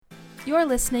You're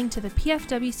listening to the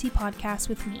PFWC podcast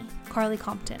with me, Carly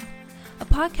Compton, a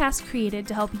podcast created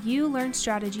to help you learn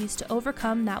strategies to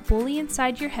overcome that bully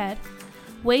inside your head,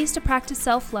 ways to practice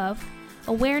self-love,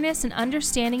 awareness and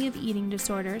understanding of eating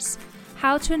disorders,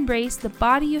 how to embrace the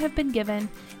body you have been given,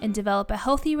 and develop a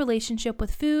healthy relationship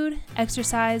with food,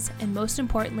 exercise, and most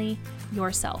importantly,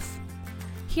 yourself.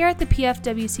 Here at the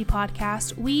PFWC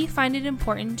podcast, we find it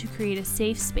important to create a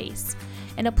safe space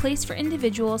and a place for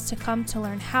individuals to come to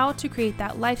learn how to create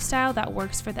that lifestyle that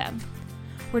works for them.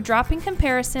 We're dropping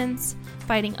comparisons,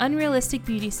 fighting unrealistic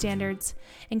beauty standards,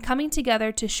 and coming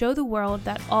together to show the world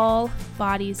that all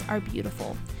bodies are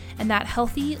beautiful and that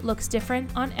healthy looks different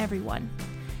on everyone.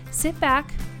 Sit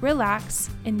back, relax,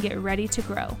 and get ready to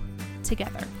grow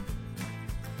together.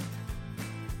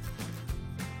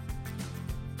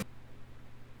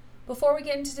 Before we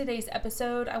get into today's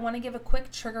episode, I want to give a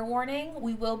quick trigger warning.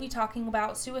 We will be talking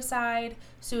about suicide,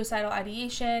 suicidal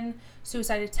ideation,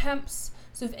 suicide attempts.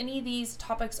 So if any of these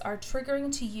topics are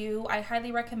triggering to you, I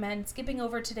highly recommend skipping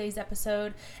over today's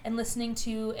episode and listening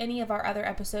to any of our other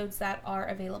episodes that are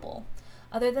available.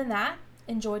 Other than that,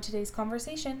 enjoy today's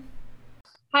conversation.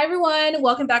 Hi, everyone.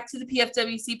 Welcome back to the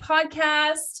PFWC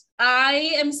podcast.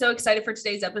 I am so excited for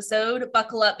today's episode.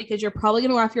 Buckle up because you're probably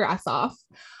going to laugh your ass off.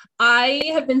 I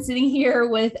have been sitting here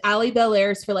with Alli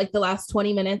Bellairs for like the last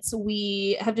 20 minutes.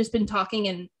 We have just been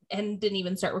talking and didn't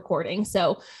even start recording.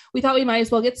 So we thought we might as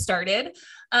well get started.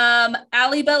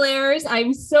 Alli Bellairs,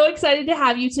 I'm so excited to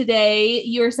have you today.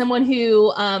 You're someone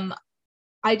who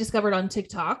I discovered on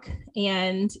TikTok,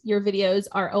 and your videos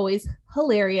are always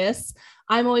hilarious.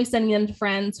 I'm always sending them to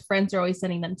friends. Friends are always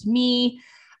sending them to me.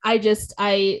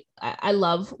 I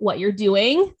love what you're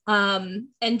doing.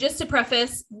 And just to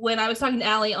preface, when I was talking to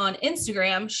Alli on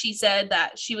Instagram, she said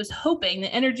that she was hoping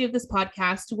the energy of this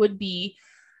podcast would be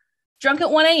drunk at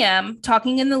 1 a.m.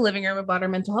 talking in the living room about our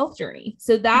mental health journey.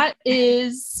 So that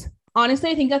is,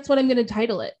 honestly, I think that's what I'm going to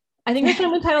title it. I think that's what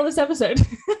I'm going to title this episode.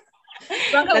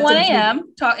 Drunk at 1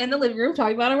 a.m. talk in the living room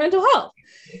talking about our mental health.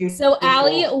 So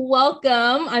Alli,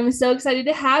 welcome. I'm so excited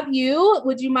to have you.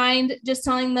 Would you mind just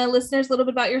telling the listeners a little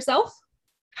bit about yourself?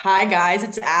 Hi guys,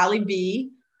 it's Alli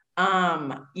B.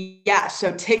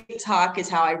 So TikTok is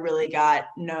how I really got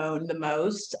known the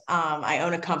most. I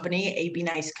own a company, AB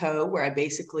Nice Co., where I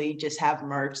basically just have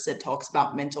merch that talks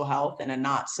about mental health in a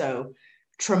not so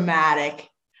traumatic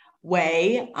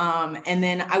way. And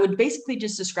then I would basically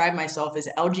just describe myself as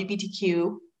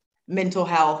LGBTQ mental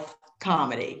health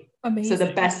comedy. Amazing. So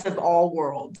the best of all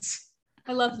worlds.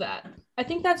 I love that. I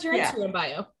think that's your Instagram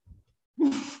bio.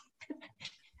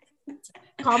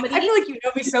 Comedy. I feel like you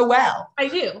know me so well. I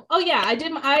do. Oh yeah, I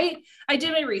did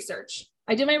my research.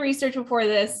 I did my research before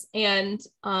this, and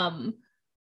I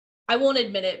won't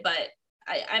admit it, but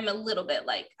I'm a little bit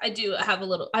like I'm like a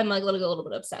little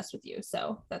bit obsessed with you.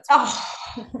 So that's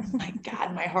oh my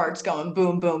God, my heart's going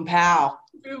boom, boom, pow.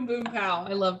 Boom, boom, pow.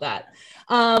 I love that.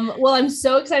 Well, I'm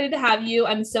so excited to have you.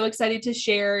 I'm so excited to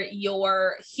share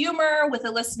your humor with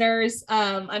the listeners.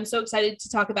 I'm so excited to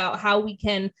talk about how we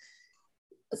can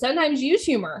sometimes use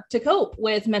humor to cope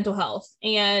with mental health,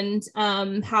 and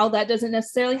how that doesn't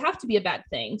necessarily have to be a bad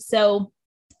thing. So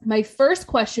my first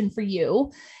question for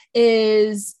you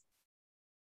is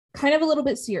kind of a little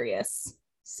bit serious.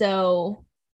 So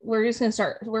we're going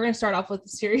to start off with a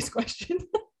serious question.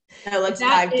 No, let's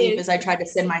dive deep as I tried to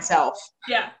send myself.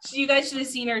 Yeah. So you guys should have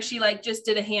seen her. She just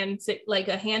did a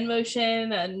hand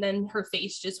motion, and then her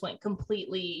face just went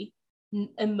completely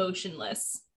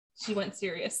emotionless. She went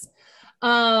serious.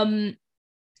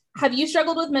 Have you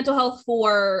struggled with mental health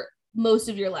for most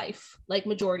of your life, like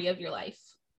majority of your life?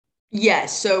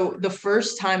 Yes. So the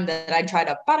first time that I tried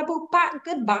to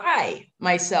goodbye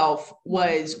myself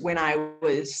was when I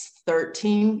was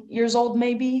 13 years old,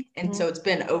 maybe. And so it's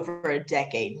been over a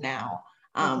decade now,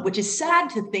 which is sad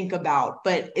to think about,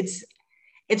 but it's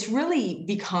really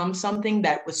become something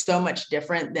that was so much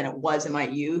different than it was in my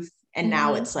youth. And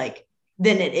now it's like,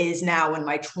 than it is now in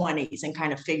my 20s, and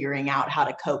kind of figuring out how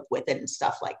to cope with it and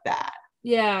stuff like that.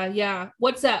 Yeah. Yeah.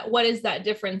 What does that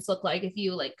difference look like, if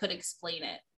you could explain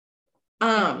it?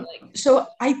 So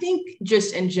I think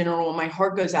just in general, my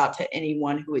heart goes out to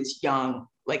anyone who is young,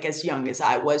 like as young as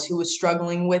I was, who was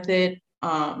struggling with it.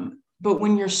 But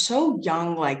when you're so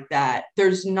young like that,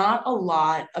 there's not a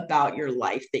lot about your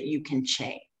life that you can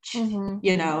change,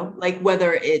 like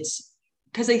whether it's,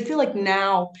 because I feel like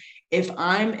now if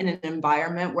I'm in an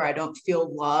environment where I don't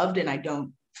feel loved and I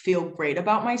don't feel great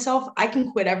about myself, I can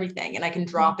quit everything and I can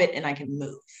drop it and I can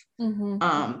move.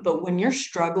 But when you're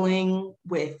struggling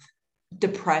with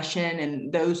depression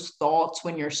and those thoughts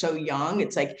when you're so young.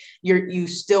 It's like you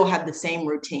still have the same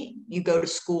routine. You go to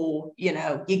school, you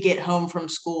get home from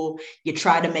school, you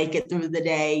try to make it through the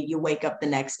day, you wake up the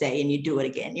next day and you do it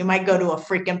again. You might go to a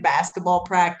freaking basketball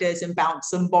practice and bounce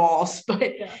some balls, but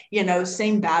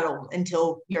same battle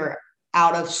until you're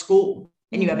out of school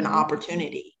and you have an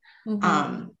opportunity.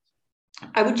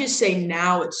 I would just say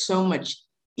now it's so much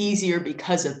easier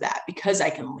because of that, because I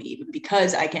can leave,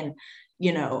 because I can,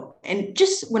 and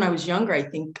just when I was younger, I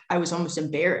think I was almost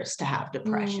embarrassed to have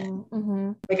depression.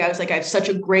 Like I was like, I have such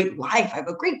a great life. I have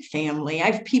a great family. I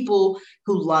have people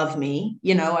who love me.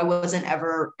 I wasn't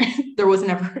ever, there wasn't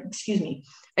ever, excuse me,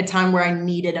 a time where I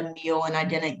needed a meal and I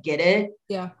didn't get it.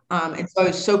 Yeah. And so I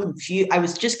was so confused. I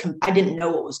was just, I didn't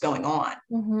know what was going on,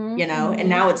 and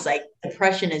now it's like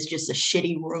depression is just a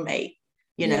shitty roommate.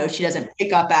 She doesn't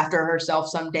pick up after herself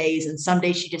some days, and some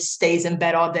days she just stays in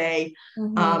bed all day.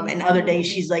 And other days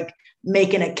she's like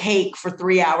making a cake for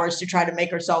 3 hours to try to make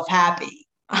herself happy.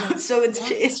 So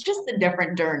it's just a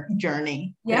different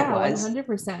journey. Yeah,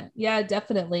 100%. Yeah,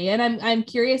 definitely. And I'm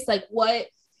curious, like what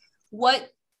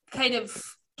kind of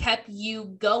kept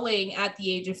you going at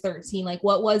the age of 13? Like,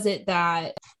 what was it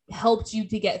that helped you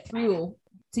to get through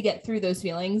those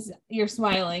feelings? You're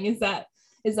smiling. Is that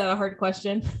a hard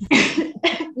question?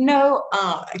 No,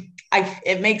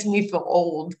 it makes me feel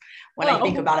old when I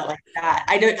think about it like that.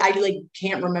 I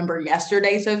can't remember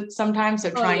yesterday. So sometimes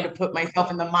trying to put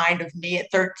myself in the mind of me at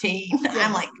 13,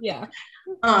 I'm like,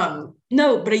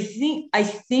 no, but I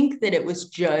think that it was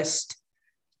just,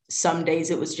 some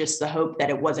days it was just the hope that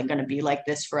it wasn't going to be like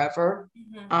this forever.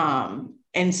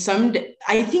 And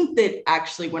I think that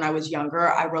actually when I was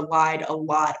younger, I relied a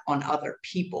lot on other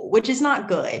people, which is not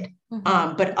good.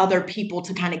 But other people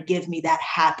to kind of give me that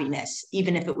happiness,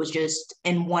 even if it was just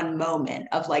in one moment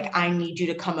of like, I need you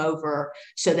to come over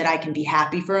so that I can be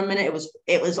happy for a minute.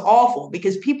 It was awful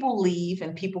because people leave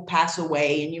and people pass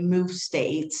away and you move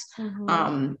states.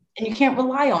 And you can't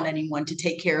rely on anyone to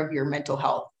take care of your mental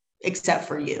health except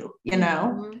for you, and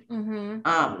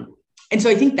so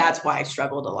I think that's why I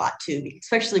struggled a lot too,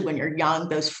 especially when you're young,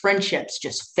 those friendships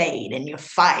just fade and you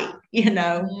fight,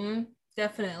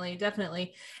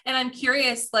 Definitely. And I'm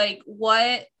curious,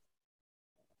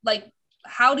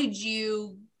 how did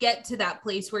you get to that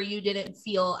place where you didn't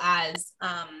feel as,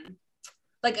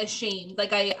 ashamed?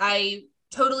 Like, I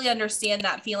totally understand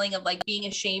that feeling of like being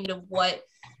ashamed of what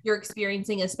you're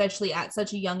experiencing, especially at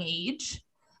such a young age.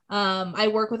 I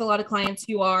work with a lot of clients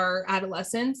who are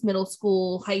adolescents, middle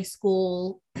school, high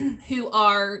school, who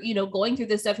are, going through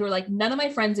this stuff, who are like, none of my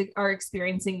friends are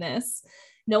experiencing this.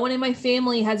 No one in my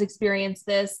family has experienced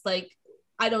this. Like,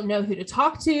 I don't know who to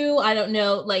talk to. I don't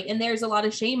know, and there's a lot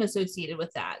of shame associated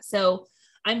with that. So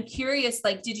I'm curious,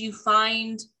 did you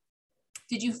find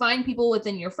people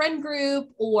within your friend group,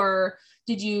 or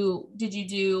did you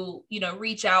do,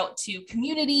 reach out to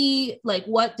community? Like,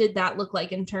 what did that look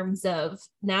like in terms of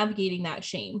navigating that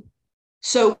shame?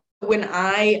 So when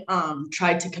I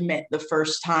tried to commit the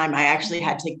first time, I actually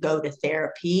had to go to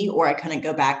therapy or I couldn't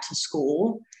go back to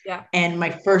school. Yeah. And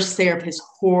my first therapist,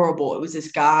 horrible. It was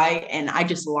this guy, and I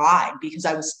just lied because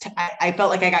I felt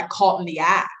like I got caught in the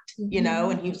act,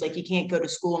 and he was like, you can't go to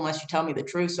school unless you tell me the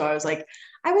truth. So I was like,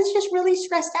 I was just really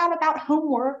stressed out about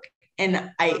homework.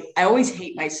 And I always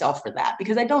hate myself for that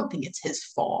because I don't think it's his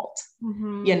fault,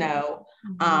 I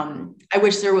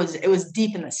wish it was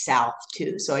deep in the South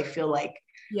too. So I feel like,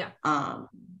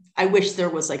 I wish there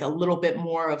was like a little bit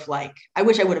more of like, I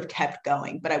wish I would have kept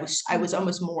going, but I was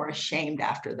almost more ashamed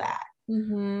after that.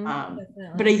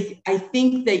 But I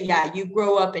think that, you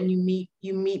grow up and you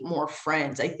meet more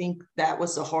friends. I think that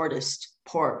was the hardest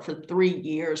part for 3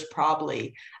 years.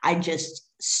 Probably I just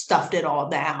stuffed it all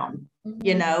down,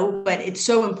 but it's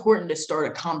so important to start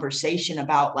a conversation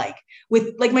about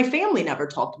with my family never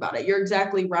talked about it. You're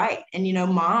exactly right. And, a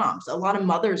lot of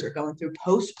mothers are going through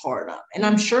postpartum, and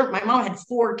I'm sure my mom had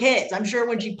 4 kids. I'm sure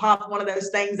when she popped one of those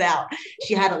things out,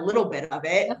 she had a little bit of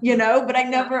it, but I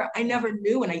never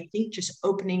knew. And I think just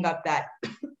opening up that,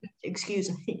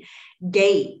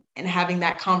 gate and having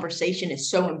that conversation is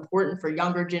so important for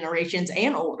younger generations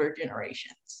and older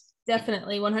generations.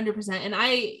 Definitely 100%. And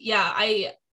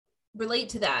I relate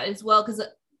to that as well. Cause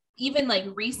even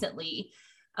recently,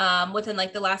 within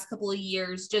the last couple of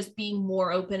years, just being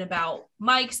more open about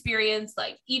my experience,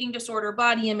 eating disorder,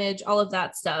 body image, all of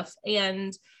that stuff.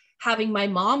 And having my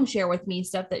mom share with me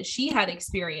stuff that she had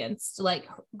experienced,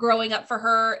 growing up for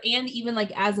her and even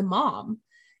as a mom.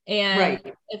 And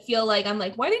right. I feel like I'm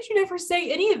why did you never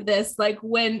say any of this?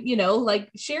 When,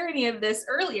 share any of this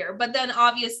earlier, but then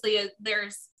obviously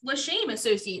was shame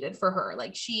associated for her.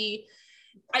 She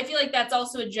I feel like that's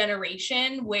also a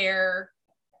generation where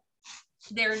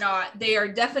they are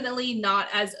definitely not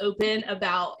as open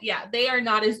about, they are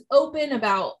not as open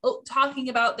about talking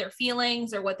about their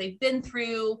feelings or what they've been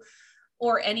through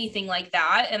or anything like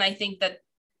that. And I think that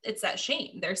it's that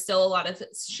shame. There's still a lot of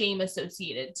shame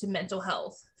associated to mental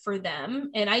health for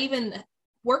them. And I even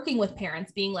working with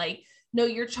parents being like, no,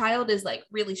 your child is like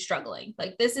really struggling.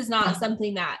 Like, this is not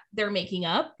something that they're making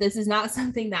up. This is not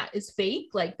something that is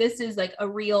fake. Like, this is like a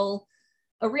real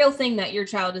thing that your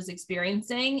child is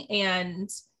experiencing. And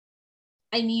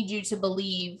I need you to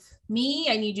believe me.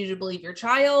 I need you to believe your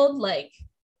child. Like,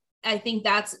 I think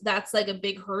that's like a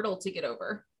big hurdle to get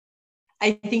over.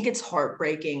 I think it's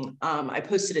heartbreaking. I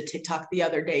posted a TikTok the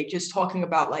other day just talking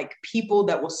about like people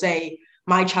that will say,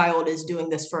 my child is doing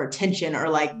this for attention, or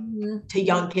like to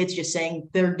young kids just saying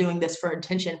they're doing this for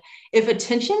attention. If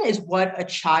attention is what a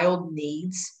child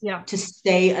needs to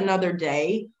stay another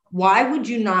day, why would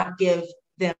you not give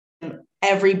them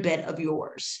every bit of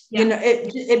yours? You know,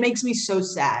 it makes me so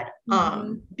sad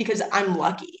because I'm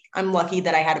lucky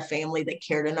that I had a family that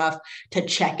cared enough to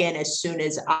check in as soon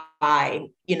as I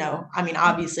mean,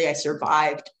 obviously I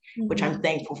survived, which I'm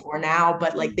thankful for now,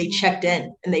 but like they checked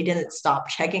in and they didn't stop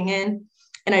checking in.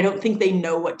 And I don't think they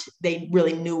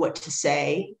really knew what to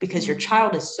say, because your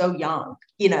child is so young,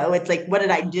 it's like, what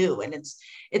did I do? And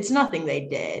it's nothing they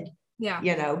did,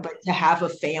 but to have a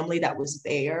family that was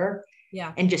there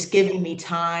and just giving me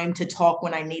time to talk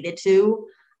when I needed to,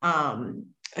 a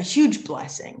huge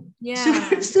blessing.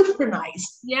 Super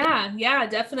nice. Yeah,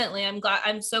 definitely.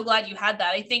 I'm so glad you had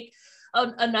that. I think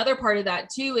another part of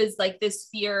that too is like this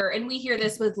fear, and we hear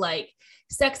this with like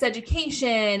sex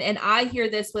education, and I hear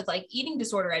this with like eating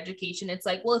disorder education. It's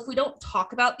like, well, if we don't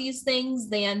talk about these things,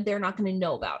 then they're not going to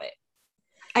know about it.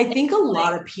 I think a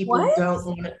lot of people don't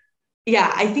want to.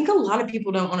 Yeah, I think a lot of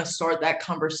people don't want to start that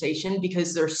conversation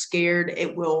because they're scared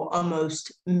it will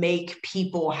almost make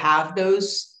people have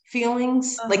those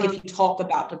feelings. Like if you talk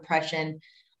about depression,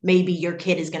 maybe your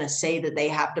kid is going to say that they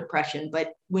have depression.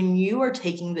 But when you are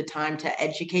taking the time to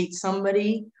educate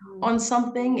somebody on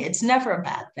something, it's never a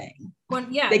bad thing.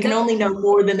 They can only know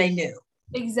more than they knew.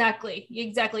 Exactly.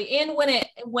 And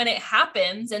when it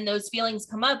happens and those feelings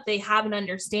come up, they have an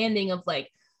understanding of like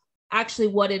actually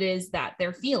what it is that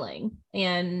they're feeling,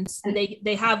 and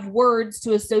they have words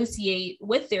to associate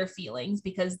with their feelings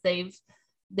because they've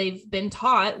been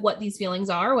taught what these feelings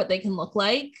are, what they can look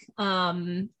like.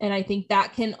 And I think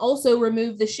that can also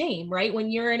remove the shame, right?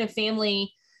 When you're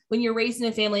raised in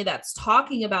a family that's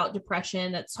talking about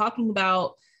depression, that's talking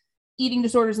about eating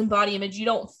disorders and body image, you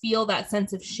don't feel that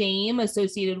sense of shame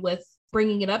associated with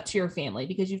bringing it up to your family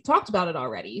because you've talked about it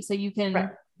already. So you can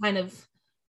kind of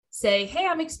say, hey,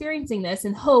 I'm experiencing this,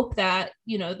 and hope that,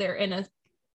 they're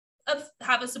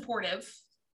have a supportive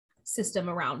system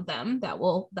around them that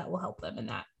will help them in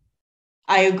that.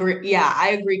 I agree. Yeah,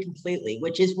 I agree completely,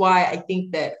 which is why I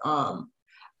think that, a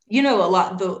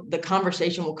lot, the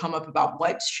conversation will come up about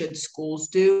what should schools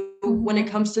do when it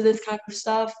comes to this kind of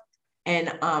stuff.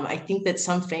 And I think that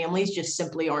some families just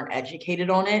simply aren't educated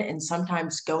on it. And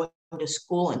sometimes going to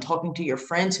school and talking to your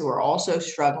friends who are also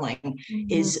struggling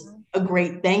is a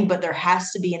great thing. But there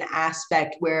has to be an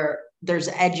aspect where there's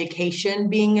education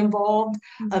being involved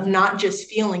of not just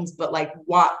feelings, but like,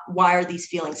 why are these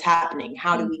feelings happening?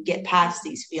 How do we get past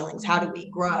these feelings? How do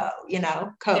we grow,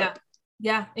 cope?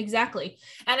 Yeah, exactly.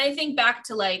 And I think back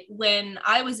to like when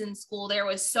I was in school, there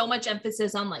was so much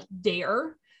emphasis on like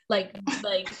DARE, like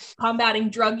combating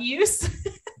drug use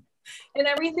and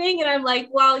everything. And I'm like,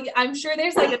 well, I'm sure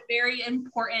there's like a very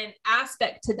important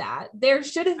aspect to that. There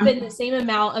should have been the same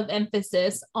amount of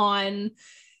emphasis on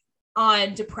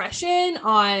depression,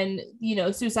 on,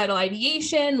 suicidal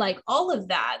ideation, like all of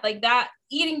that, like that,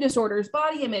 eating disorders,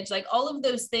 body image, like all of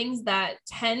those things that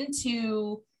tend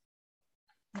to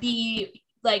be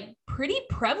like pretty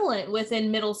prevalent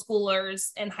within middle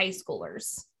schoolers and high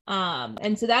schoolers.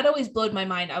 And so that always blew my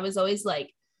mind. I was always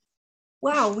like,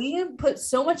 wow, we have put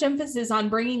so much emphasis on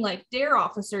bringing like DARE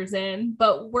officers in,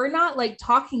 but we're not like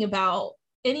talking about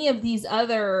any of these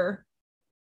other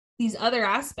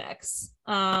aspects.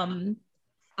 I'm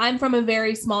from a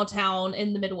very small town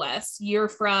in the Midwest. You're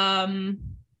from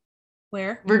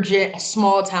where? Virginia,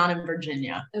 small town in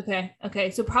Virginia.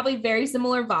 Okay. So probably very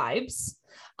similar vibes.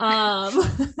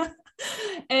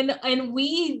 And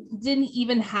we didn't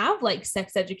even have like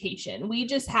sex education. We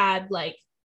just had like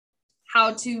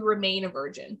how to remain a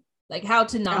virgin, like how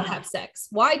to not have sex,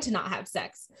 why to not have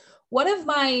sex. One of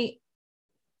my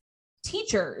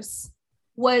teachers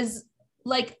was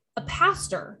like a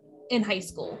pastor in high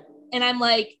school. And I'm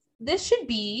like, this should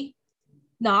be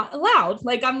not allowed.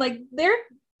 Like, I'm like,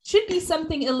 should be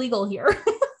something illegal here.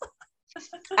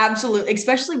 Absolutely.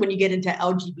 Especially when you get into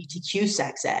LGBTQ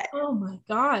sex ed. Oh my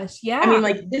gosh. Yeah. I mean,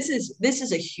 like this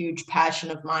is a huge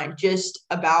passion of mine, just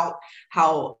about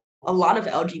how a lot of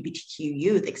LGBTQ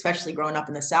youth, especially growing up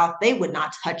in the South, they would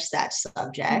not touch that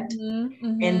subject.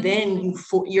 And then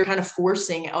you're kind of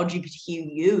forcing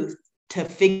LGBTQ youth to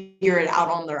figure it out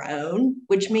on their own,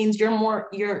 which means you're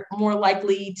more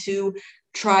likely to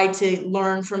try to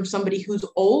learn from somebody who's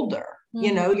older.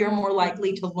 You know, you're more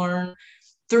likely to learn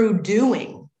through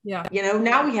doing. Yeah. You know,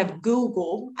 now we have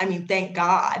Google. I mean, thank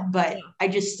God, but I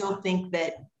just still think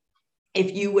that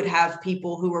if you would have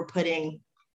people who were putting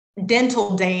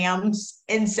dental dams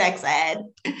in sex ed,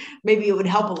 maybe it would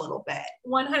help a little bit.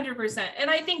 100%. And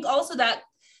I think also that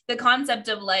the concept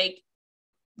of like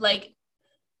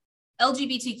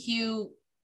LGBTQ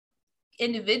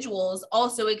individuals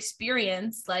also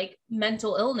experience like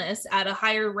mental illness at a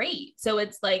higher rate. So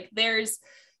it's like there's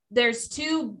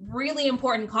two really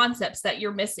important concepts that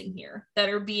you're missing here that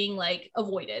are being like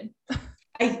avoided.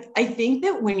 I think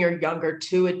that when you're younger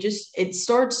too, it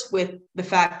starts with the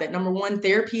fact that number one,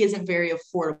 therapy isn't very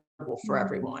affordable for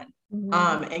everyone.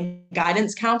 And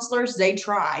guidance counselors, they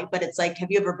try, but it's like, have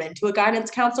you ever been to a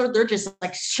guidance counselor? They're just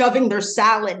like shoving their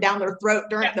salad down their throat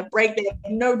during the break. They have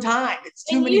no time. It's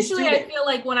too many usually students. I feel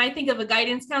like when I think of a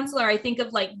guidance counselor, I think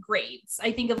of like grades.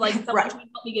 I think of like someone trying to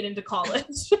help me get into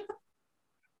college.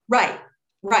 Right.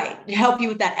 To help you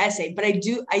with that essay. But I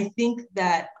think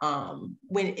that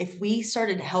if we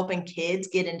started helping kids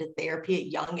get into therapy at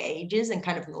young ages and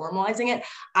kind of normalizing it,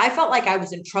 I felt like I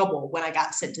was in trouble when I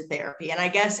got sent to therapy. And I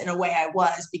guess in a way I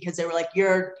was, because they were like,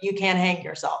 you can't hang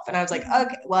yourself. And I was like,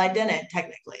 okay, well, I didn't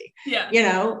technically, you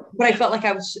know, but I felt like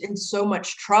I was in so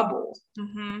much trouble.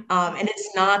 And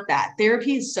it's not that.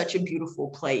 Therapy is such a beautiful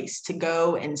place to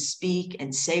go and speak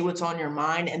and say what's on your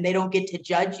mind, and they don't get to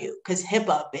judge you because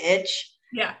HIPAA, bitch.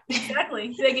 Yeah,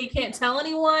 exactly. They can't tell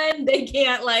anyone. They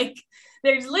can't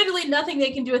there's literally nothing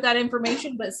they can do with that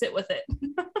information but sit with it.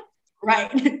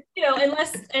 Right. You know,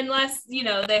 unless, you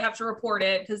know, they have to report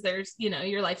it because there's, you know,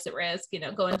 your life's at risk, you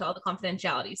know, go into all the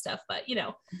confidentiality stuff. But, you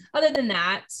know, other than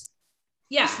that,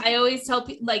 yeah, I always tell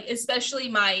people, like, especially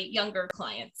my younger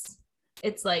clients,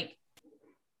 it's like,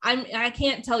 I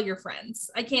can't tell your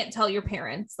friends. I can't tell your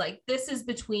parents. Like, this is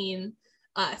between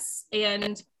us.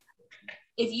 And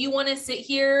if you want to sit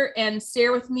here and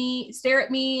stare at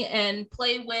me and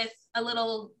play with a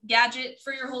little gadget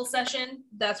for your whole session,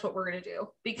 that's what we're going to do.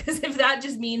 Because if that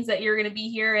just means that you're going to be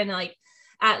here and like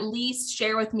at least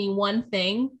share with me one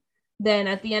thing, then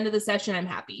at the end of the session, I'm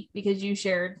happy because you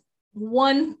shared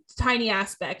one tiny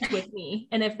aspect with me.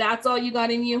 And if that's all you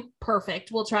got in you,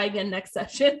 perfect. We'll try again next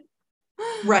session.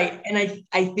 Right. And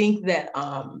I think that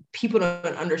people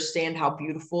don't understand how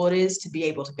beautiful it is to be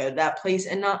able to go to that place,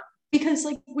 and not because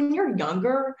like when you're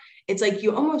younger, it's like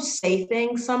you almost say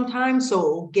things sometimes so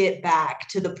it'll get back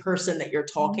to the person that you're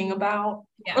talking about.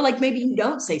 Yeah. Or like maybe you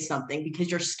don't say something because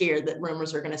you're scared that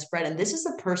rumors are going to spread. And this is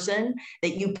the person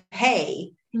that you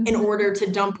pay in order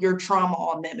to dump your trauma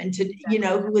on them, and to, you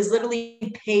know, who is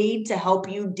literally paid to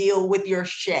help you deal with your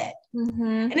shit.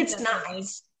 And it's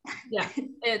nice. Yeah,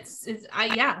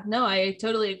 I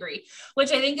totally agree.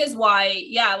 Which I think is why,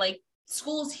 like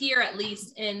schools here, at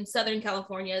least in Southern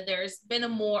California, there's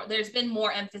been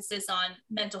more emphasis on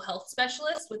mental health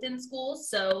specialists within schools.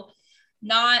 So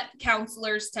not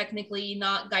counselors, technically,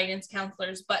 not guidance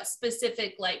counselors, but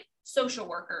specific like social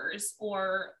workers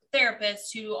or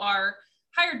therapists who are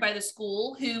hired by the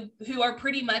school who are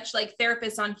pretty much like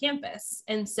therapists on campus.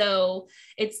 And so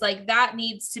it's like that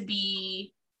needs to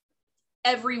be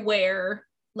everywhere,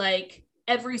 like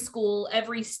every school,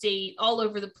 every state, all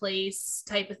over the place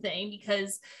type of thing,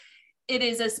 because it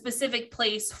is a specific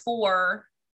place for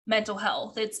mental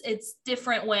health. It's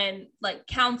different when like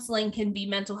counseling can be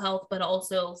mental health, but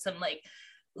also some like,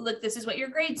 look, this is what your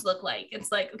grades look like.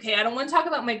 It's like, okay, I don't want to talk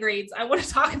about my grades. I want to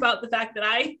talk about the fact that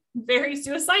I'm very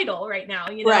suicidal right now,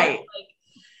 you know? Right.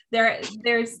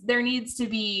 Like there needs to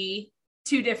be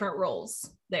two different roles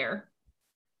there.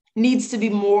 Needs to be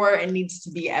more and needs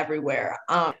to be everywhere.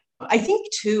 I think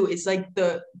too is like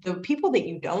the people that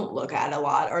you don't look at a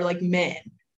lot are like men.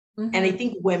 And I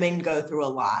think women go through a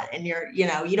lot, and you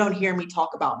don't hear me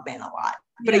talk about men a lot.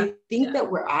 But I think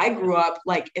that where I grew up,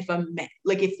 like if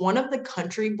one of the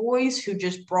country boys who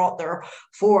just brought their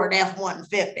Ford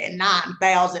F-150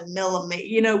 9,000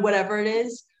 millimeter, whatever it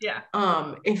is,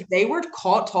 if they were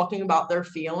caught talking about their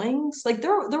feelings, like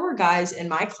there were guys in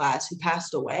my class who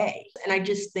passed away. And I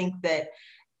just think that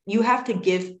you have to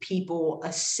give people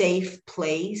a safe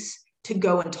place to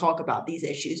go and talk about these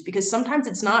issues, because sometimes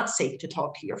it's not safe to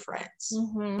talk to your friends.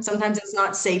 Mm-hmm. Sometimes it's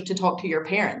not safe to talk to your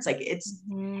parents. Like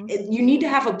Mm-hmm. you need to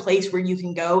have a place where you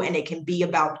can go and it can be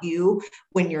about you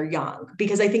when you're young,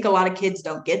 because I think a lot of kids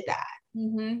don't get that.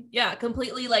 Mm-hmm. Yeah,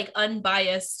 completely like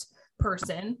unbiased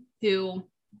person who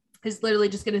is literally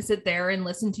just going to sit there and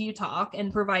listen to you talk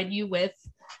and provide you with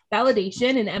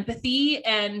validation and empathy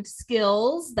and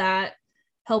skills that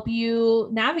help you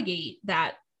navigate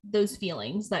those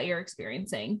feelings that you're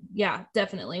experiencing. Yeah,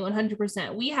 definitely.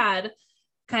 100%. We had,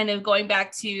 kind of going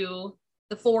back to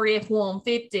the 40th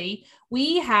 150,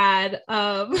 we had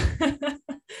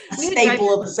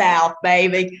staple of the South,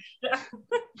 baby.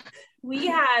 We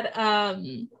had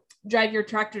drive your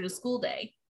tractor to school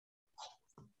day.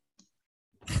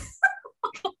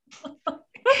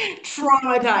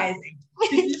 Traumatizing.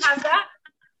 Did you have that?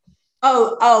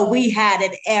 Oh, we had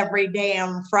it every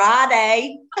damn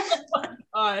Friday. Oh my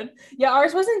God. Yeah,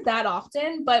 ours wasn't that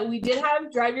often, but we did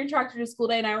have drive your tractor to school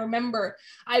day. And I remember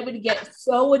I would get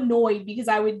so annoyed because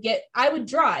I would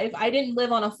drive. I didn't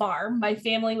live on a farm. My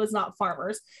family was not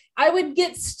farmers. I would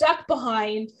get stuck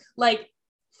behind like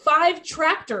 5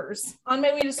 tractors on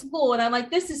my way to school. And I'm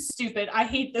like, this is stupid. I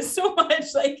hate this so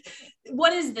much. Like,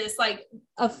 what is this? Like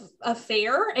a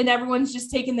fair, and everyone's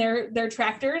just taking their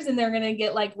tractors and they're going to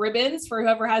get like ribbons for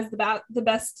whoever has the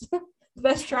best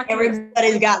tractor.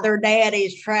 Everybody's got their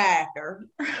daddy's tractor.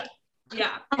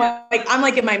 Yeah. I'm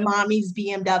like in my mommy's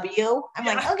BMW. I'm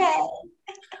like, okay.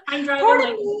 I'm driving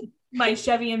like my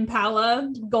Chevy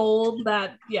Impala gold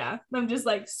that, yeah. I'm just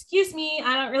like, excuse me,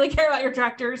 I don't really care about your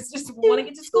tractors. Just want to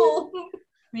get to school.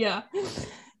 Yeah.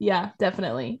 Yeah,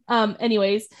 definitely.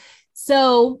 Anyways,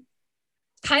 so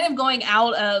kind of going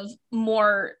out of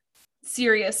more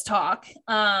serious talk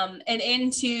and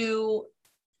into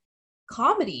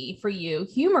comedy for you,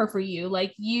 humor for you.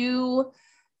 Like you're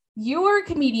a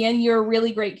comedian. You're a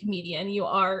really great comedian. You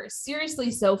are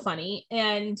seriously so funny.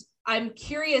 And I'm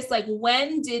curious, like,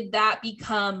 when did that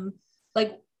become,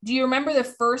 like, do you remember the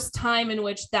first time in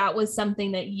which that was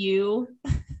something that you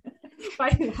why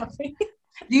are you laughing?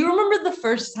 Do you remember the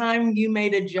first time you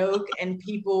made a joke and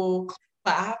people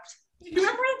clapped? Do you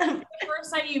remember the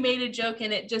first time you made a joke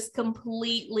and it just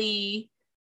completely,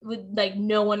 like,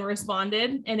 no one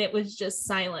responded and it was just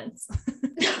silence?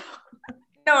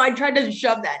 No, I tried to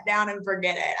shove that down and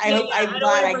forget it. I don't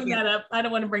want to bring that up. I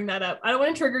don't want to bring that up. I don't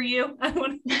want to trigger you. I don't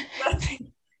want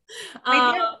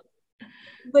to.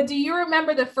 But do you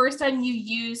remember the first time you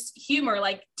used humor,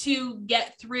 like, to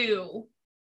get through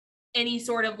any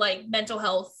sort of like mental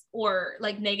health or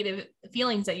like negative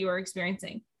feelings that you were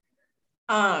experiencing?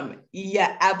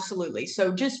 Yeah, absolutely.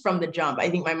 So just from the jump, I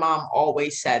think my mom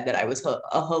always said that I was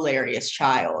a hilarious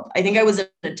child. I think I was an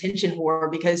attention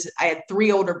whore because I had 3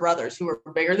 older brothers who were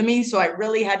bigger than me. So I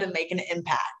really had to make an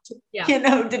impact,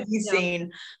 to be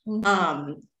seen.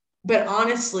 Mm-hmm. But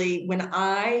honestly,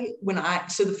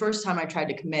 so the first time I tried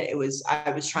to commit, I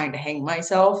was trying to hang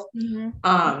myself.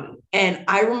 Mm-hmm. And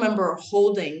I remember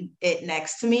holding it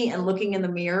next to me and looking in the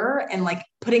mirror and like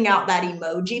putting out that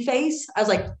emoji face. I was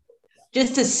like,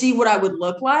 just to see what I would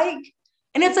look like.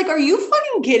 And it's like, are you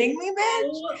fucking kidding me, man?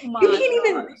 Oh you can't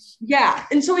even, yeah.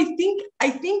 And so I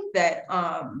think that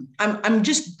I'm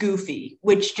just goofy,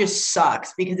 which just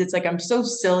sucks because it's like I'm so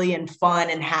silly and fun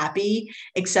and happy,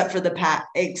 except for the fact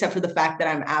that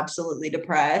I'm absolutely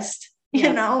depressed.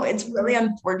 Yeah. It's really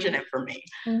unfortunate for me.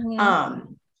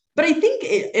 Mm-hmm. But I think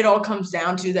it all comes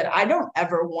down to that I don't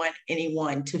ever want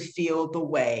anyone to feel the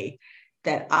way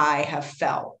that I have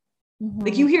felt. Mm-hmm.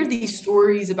 Like you hear these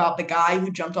stories about the guy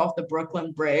who jumped off the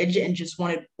Brooklyn Bridge and just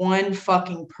wanted one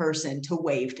fucking person to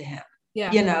wave to him,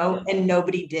 and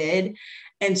nobody did.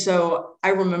 And so I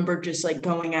remember just like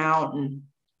going out, and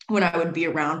when I would be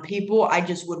around people, I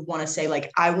just would want to say,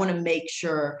 like, I want to make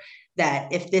sure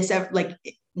that if this ever, like,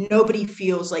 nobody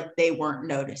feels like they weren't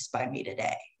noticed by me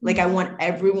today. Like, I want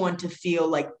everyone to feel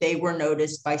like they were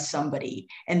noticed by somebody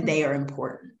and they are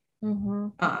important. Mm-hmm.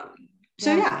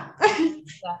 So yeah.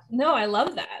 No, I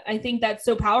love that. I think that's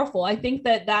so powerful. I think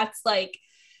that that's like,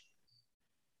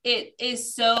 it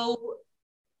is so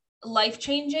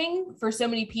life-changing for so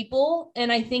many people.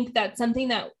 And I think that's something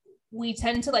that we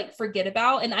tend to like forget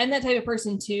about. And I'm that type of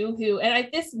person too,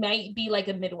 this might be like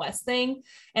a Midwest thing.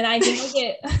 And I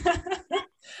think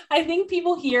I think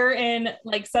people here in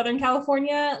like Southern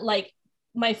California, like,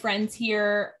 my friends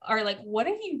here are like, what are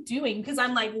you doing? Because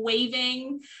I'm like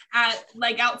waving at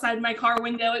like outside my car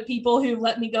window at people who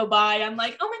let me go by. I'm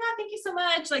like, oh my God, thank you so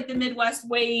much. Like the Midwest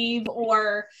wave,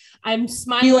 or I'm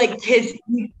smiling. You like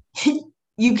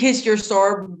you kissed your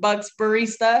Starbucks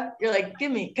barista. You're like,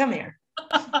 come here.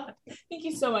 Thank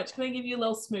you so much. Can I give you a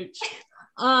little smooch?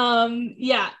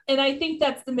 Yeah. And I think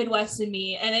that's the Midwest in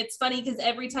me. And it's funny because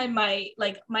every time my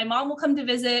mom will come to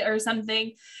visit or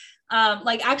something,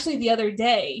 like actually the other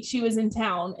day she was in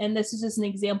town, and this is just an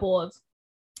example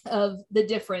of the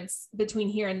difference between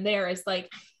here and there is like,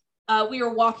 we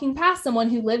were walking past someone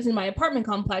who lives in my apartment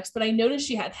complex, but I noticed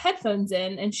she had headphones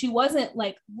in and she wasn't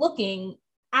like looking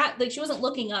at, like, she wasn't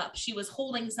looking up. She was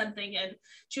holding something and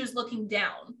she was looking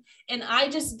down. And I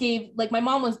just gave, like, my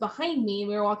mom was behind me and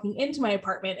we were walking into my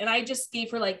apartment, and I just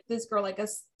gave her, like, this girl, like a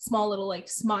small little like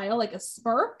smile, like a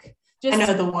smirk. Just, I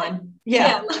know the one.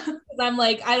 Yeah. Like, I'm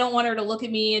like, I don't want her to look at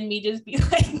me and me just be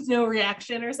like, no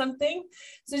reaction or something.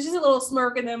 So it's just a little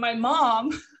smirk. And then my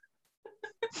mom is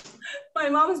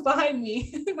behind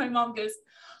me. My mom goes,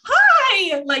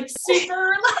 hi, like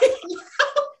super like,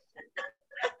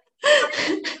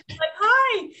 like,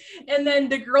 hi. And then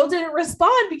the girl didn't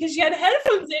respond because she had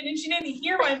headphones in and she didn't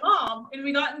hear my mom. And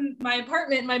we got in my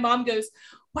apartment and my mom goes,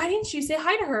 why didn't you say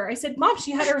hi to her? I said, Mom,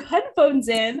 she had her headphones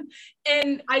in.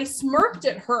 And I smirked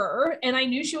at her and I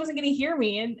knew she wasn't going to hear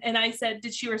me. And I said,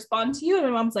 did she respond to you? And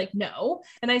my mom's like, no.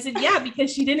 And I said, yeah,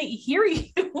 because she didn't hear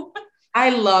you. I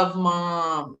love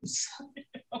moms.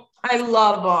 I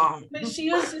love them. But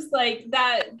she was just like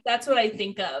that. That's what I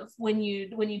think of when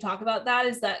you talk about that,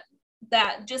 is that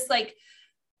just like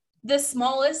the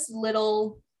smallest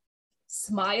little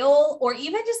smile, or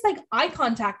even just like eye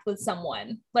contact with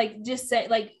someone, like just say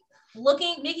like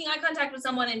making eye contact with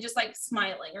someone and just like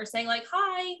smiling or saying like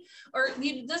hi, or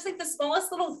you just like the smallest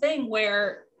little thing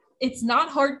where it's not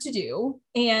hard to do,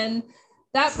 and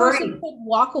that person could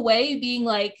walk away being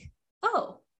like,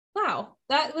 oh wow,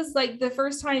 that was like the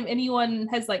first time anyone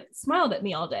has like smiled at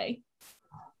me all day.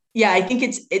 Yeah, I think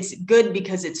it's good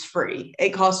because it's free. It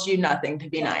costs you nothing to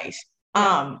be nice.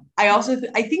 I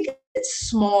think it's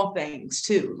small things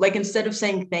too. Like instead of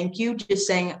saying thank you, just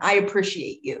saying I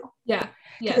appreciate you. Yeah.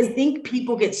 Yes. I think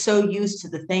people get so used to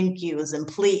the thank yous and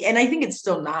please, and I think it's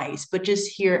still nice, but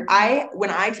just here,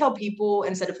 when I tell people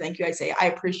instead of thank you, I say I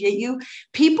appreciate you,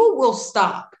 people will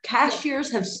stop.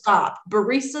 Cashiers have stopped,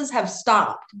 baristas have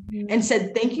stopped and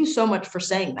said, thank you so much for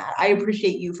saying that. I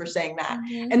appreciate you for saying that.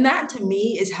 And that to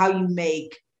me is how you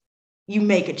make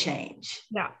a change.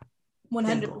 Yeah.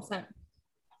 100%.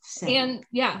 And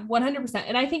yeah, 100%.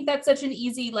 And I think that's such an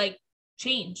easy like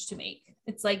change to make.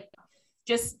 It's like,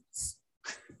 just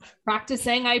practice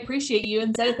saying I appreciate you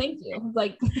instead of thank you.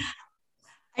 Like,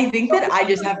 I think that I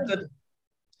just have to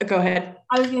go ahead.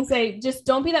 I was gonna say, just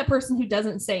don't be that person who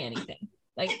doesn't say anything.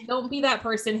 Like, don't be that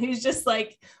person who's just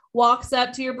like walks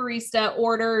up to your barista,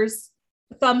 orders,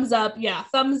 thumbs up,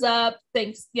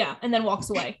 thanks, and then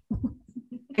walks away.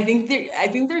 I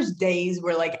think there's days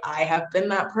where like I have been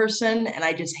that person and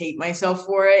I just hate myself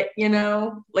for it,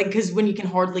 like, because when you can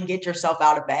hardly get yourself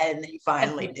out of bed and then you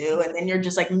finally do, and then you're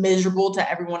just like miserable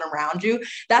to everyone around you.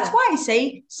 That's why I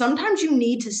say sometimes you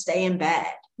need to stay in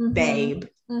bed, babe.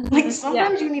 Like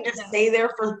sometimes you need to stay there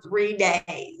for 3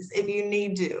 days if you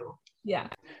need to. Yeah.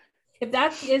 If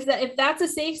that's a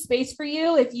safe space for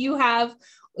you, if you have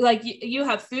like you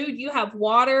have food, you have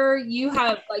water, you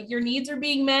have like your needs are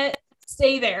being met,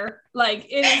 stay there. Like,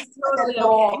 it is totally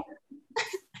okay.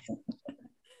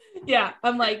 Yeah,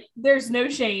 I'm like, there's no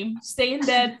shame. Stay in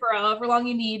bed for however long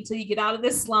you need till you get out of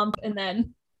this slump, and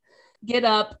then get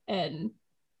up and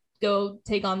go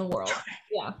take on the world.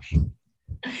 Yeah,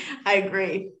 I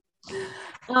agree.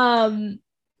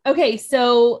 Okay,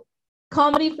 so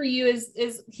comedy for you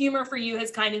is humor for you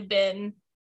has kind of been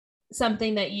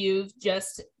something that you've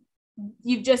just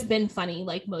been funny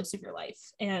like most of your life,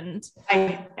 and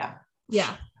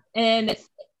yeah. And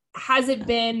has it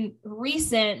been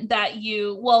recent that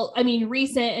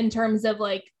recent in terms of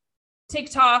like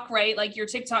TikTok, right? Like your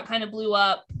TikTok kind of blew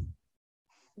up.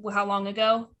 How long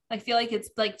ago? I feel like it's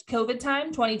like COVID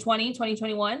time, 2020,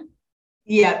 2021.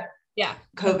 Yeah. Yeah.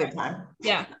 COVID time.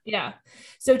 Yeah. Yeah.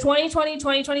 So 2020,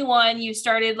 2021, you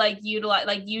started like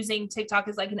using TikTok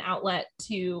as like an outlet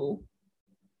to,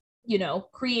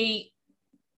 create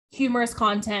humorous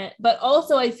content. But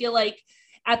also I feel like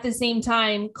at the same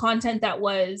time, content that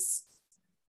was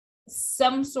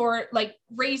some sort, like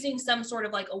raising some sort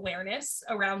of like awareness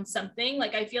around something.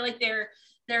 Like, I feel like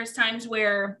there's times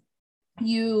where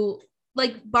you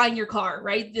like buying your car,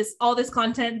 right? All this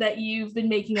content that you've been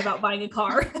making about buying a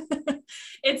car.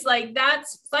 It's like,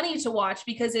 that's funny to watch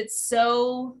because it's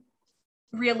so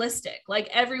realistic.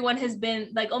 Like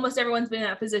almost everyone's been in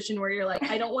that position where you're like,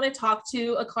 I don't want to talk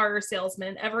to a car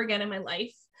salesman ever again in my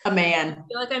life. A man. I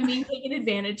feel like I'm being taken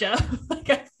advantage of.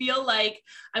 Like, I feel like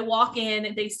I walk in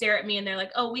and they stare at me and they're like,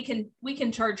 oh, we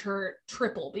can charge her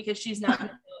triple because she's not going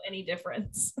to know any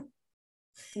difference.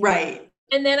 Right.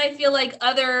 And then I feel like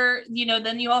other,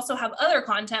 then you also have other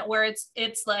content where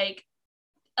it's like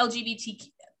LGBT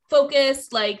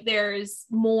focused, like there's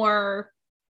more,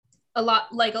 a lot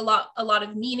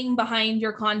of meaning behind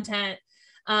your content.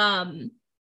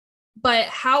 But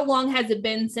how long has it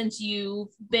been since you've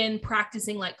been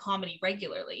practicing like comedy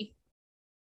regularly?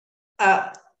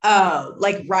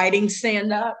 Like writing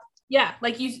stand up. Yeah,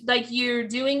 you're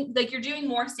doing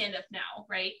more stand up now,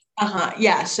 right?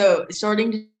 Yeah. So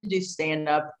starting to do stand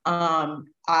up.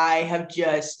 I have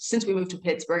just, since we moved to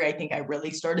Pittsburgh, I think I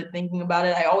really started thinking about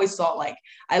it. I always thought like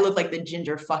I look like the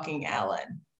ginger fucking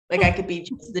Ellen. Like I could be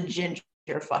just the ginger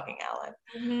fucking Ellen.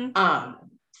 Mm-hmm.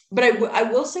 But I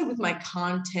will say with my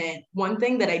content, one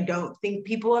thing that I don't think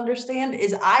people understand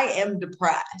is I am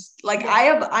depressed. Like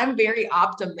I'm very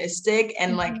optimistic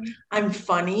and like I'm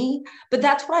funny, but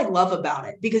that's what I love about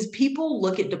it, because people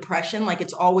look at depression like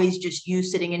it's always just you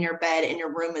sitting in your bed and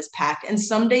your room is packed. And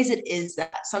some days it is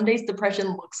that. Some days depression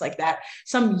looks like that.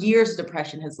 Some years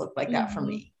depression has looked like that for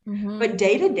me. But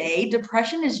day to day,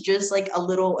 depression is just like a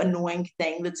little annoying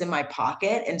thing that's in my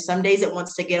pocket. And some days it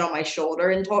wants to get on my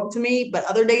shoulder and talk to me, but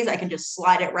other days I can just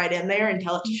slide it right in there and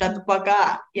tell it to shut the fuck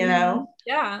up, you know?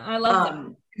 Yeah, I love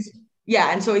that.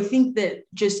 Yeah. And so I think that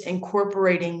just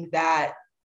incorporating that,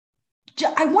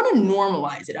 I want to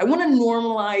normalize it. I want to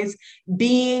normalize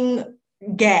being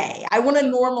gay. I want to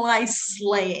normalize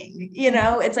slaying.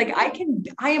 It's like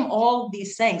I am all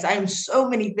these things. I am so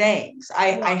many things.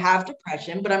 I have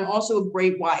depression, but I'm also a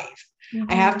great wife.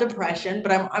 I have depression,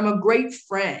 but I'm a great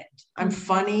friend. I'm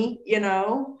funny,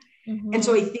 And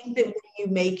so I think that when you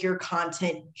make your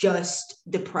content just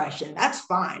depression, that's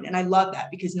fine. And I love that,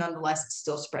 because nonetheless, it's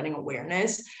still spreading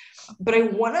awareness. But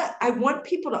I want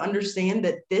people to understand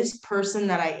that this person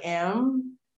that I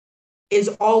am is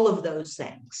all of those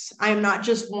things. I am not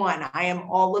just one. I am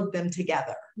all of them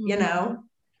together,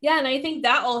 Yeah. And I think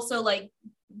that also like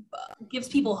gives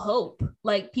people hope,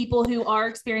 like people who are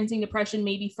experiencing depression,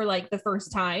 maybe for like the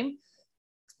first time,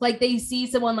 like they see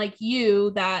someone like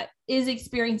you that is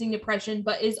experiencing depression,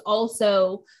 but is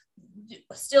also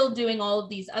still doing all of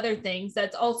these other things,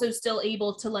 that's also still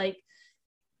able to like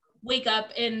wake up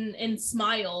and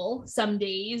smile some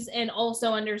days, and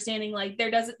also understanding like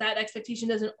that expectation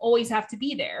doesn't always have to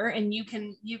be there, and you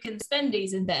can spend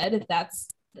days in bed if that's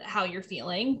how you're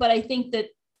feeling. But I think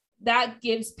that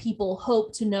gives people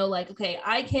hope to know like, okay,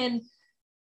 I can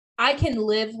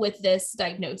live with this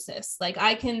diagnosis. Like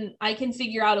I can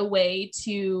figure out a way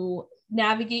to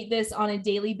navigate this on a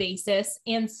daily basis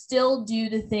and still do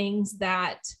the things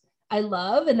that I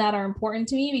love and that are important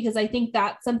to me. Because I think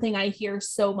that's something I hear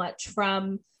so much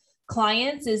from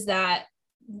clients, is that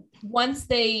once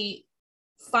they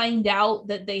find out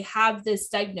that they have this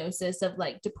diagnosis of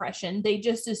like depression, they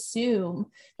just assume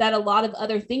that a lot of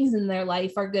other things in their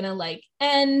life are going to like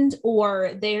end,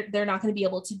 or they're not going to be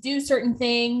able to do certain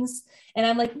things. And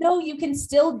I'm like, no, you can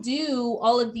still do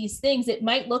all of these things. It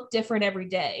might look different every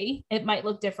day. It might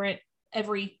look different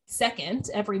every second,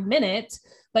 every minute,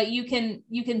 but you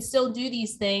can still do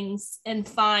these things and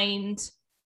find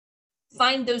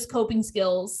those coping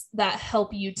skills that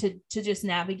help you to just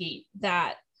navigate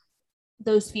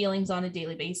those feelings on a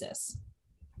daily basis.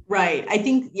 Right. I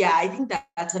think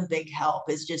that's a big help,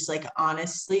 is just like,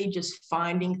 honestly, just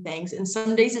finding things. And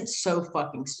some days it's so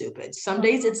fucking stupid. Some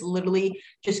days it's literally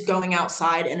just going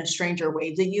outside and a stranger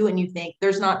waves at you and you think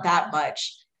there's not that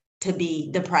much to be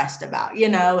depressed about.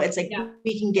 It's like,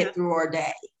 we can get through our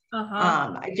day.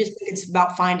 I just think it's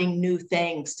about finding new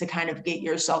things to kind of get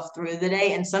yourself through the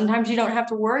day. And sometimes you don't have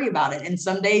to worry about it. And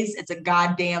some days it's a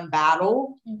goddamn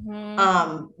battle.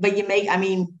 But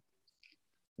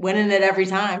winning it every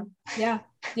time. Yeah.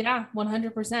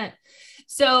 100%.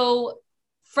 So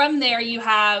from there you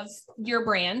have your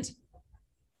brand,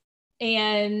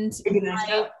 and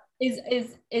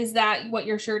is that what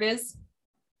your shirt is?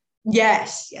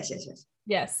 Yes.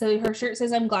 So her shirt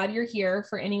says, "I'm glad you're here."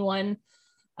 For anyone,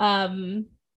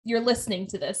 you're listening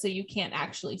to this, so you can't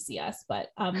actually see us, but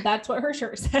that's what her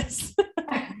shirt says.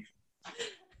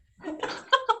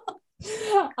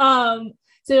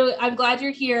 So I'm glad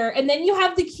you're here. And then you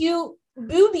have the cute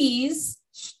boobies,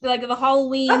 like the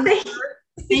Halloween.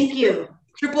 Thank you.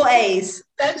 Triple A's.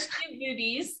 Such cute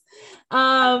boobies.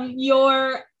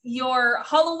 Your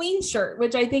Halloween shirt,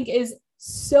 which I think is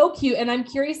so cute. And I'm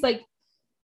curious, like,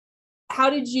 how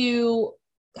did you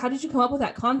come up with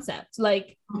that concept?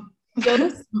 Like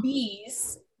those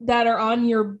bees that are on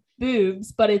your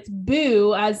boobs, but it's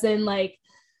boo as in like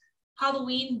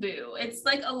Halloween boo. It's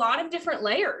like a lot of different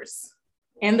layers.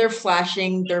 And they're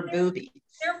flashing their boobies.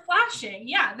 They're flashing.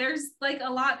 Yeah, there's like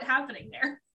a lot happening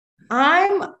there.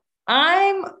 I'm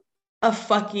a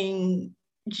fucking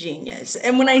genius.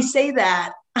 And when I say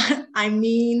that, I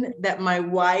mean that my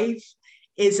wife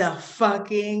is a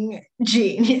fucking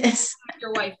genius.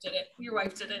 Your wife did it. Your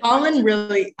wife did it. Holland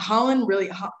really,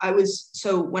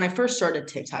 so when I first started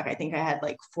TikTok, I think I had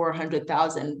like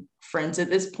 400,000 friends at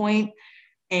this point.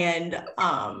 And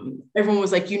everyone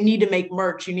was like, you need to make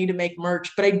merch, you need to make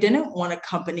merch. But I didn't want a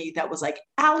company that was like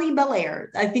Alli Bellairs.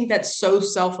 I think that's so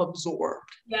self-absorbed,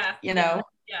 Yeah. you know?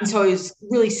 Yeah. And so I was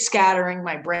really scattering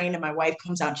my brain, and my wife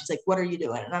comes out and she's like, what are you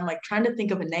doing? And I'm like, trying to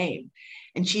think of a name.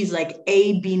 And she's like,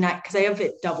 Be Nice, because I have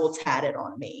it double tatted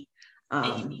on me.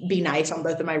 Be Nice on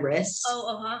both of my wrists.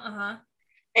 Oh,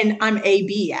 And I'm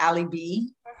AB, Alli B.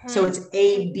 So it's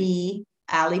AB,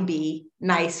 Alli B,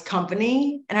 nice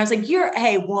company. And I was like,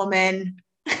 hey, woman,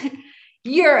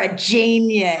 you're a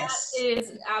genius. That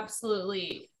is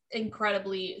absolutely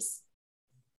incredibly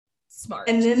smart.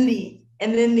 And then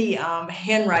the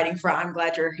handwriting for I'm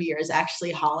glad you're here is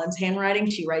actually Holland's handwriting.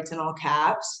 She writes in all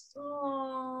caps.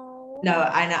 Oh. No,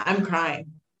 I know. I'm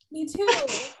crying. Me too.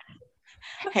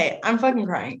 Hey, I'm fucking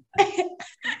crying.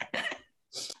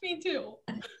 Me too.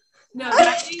 No,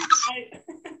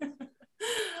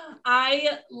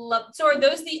 I love. So are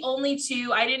those the only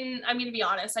two? I'm going to be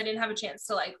honest, I didn't have a chance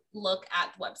to like look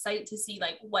at the website to see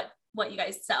like what you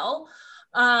guys sell.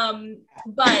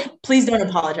 But please don't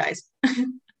apologize.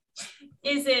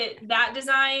 Is it that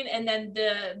design and then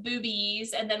the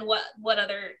boobies and then what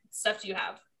other stuff do you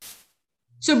have?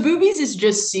 So boobies is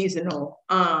just seasonal.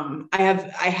 I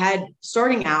had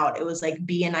starting out, it was like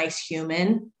be a nice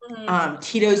human,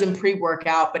 Tito's and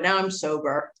pre-workout, but now I'm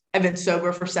sober. I've been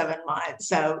sober for 7 months,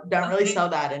 so don't really sell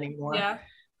that anymore. Yeah.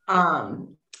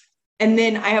 And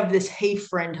then I have this Hey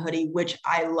Friend hoodie, which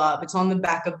I love. It's on the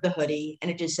back of the hoodie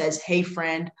and it just says, Hey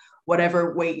Friend,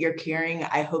 whatever weight you're carrying,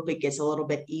 I hope it gets a little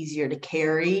bit easier to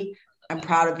carry. I'm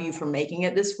proud of you for making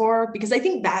it this far, because I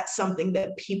think that's something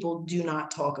that people do not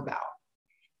talk about.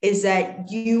 Is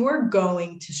that you are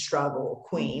going to struggle,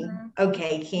 queen,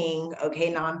 okay, king,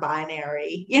 okay,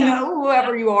 non-binary,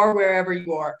 whoever you are, wherever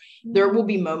you are, there will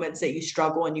be moments that you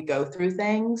struggle and you go through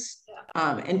things.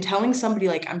 And telling somebody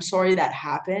like, I'm sorry that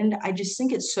happened, I just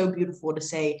think it's so beautiful to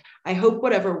say, I hope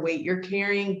whatever weight you're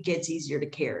carrying gets easier to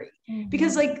carry.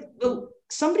 Because like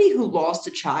somebody who lost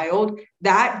a child,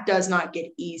 that does not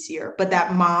get easier, but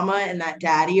that mama and that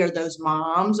daddy, or those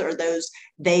moms, or those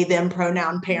they them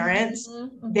pronoun parents,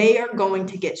 they are going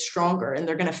to get stronger and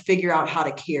they're going to figure out how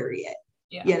to carry it.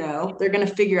 They're going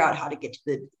to figure out how to get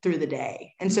through the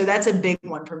day. And so that's a big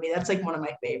one for me. That's like one of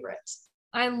my favorites.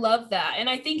 I love that. And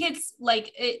I think it's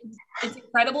like, it's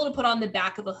incredible to put on the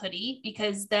back of a hoodie,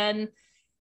 because then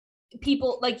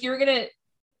people like, you're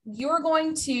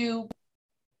going to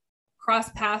cross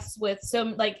paths with so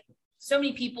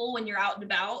many people when you're out and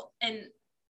about, and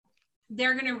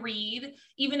they're going to read,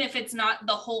 even if it's not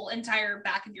the whole entire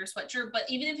back of your sweatshirt, but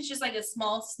even if it's just like a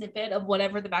small snippet of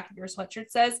whatever the back of your sweatshirt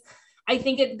says. I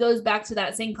think it goes back to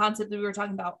that same concept that we were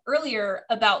talking about earlier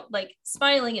about like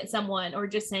smiling at someone or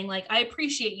just saying like, I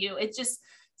appreciate you. It's just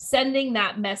sending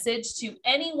that message to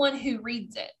anyone who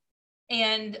reads it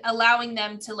and allowing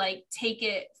them to like take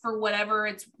it for whatever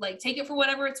it's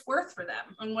worth for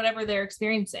them and whatever they're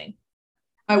experiencing.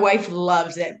 My wife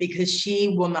loves it because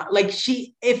she will not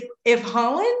if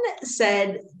Holland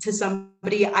said to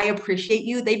somebody, I appreciate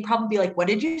you, they'd probably be like, what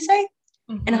did you say?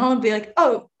 And Holland would be like,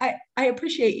 oh, I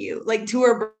appreciate you, like to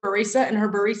her barista, and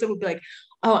her barista would be like,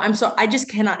 oh, I'm sorry, I just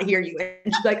cannot hear you.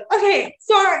 And she's like, okay,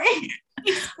 sorry.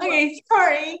 Okay,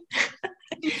 sorry.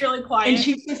 She's really quiet.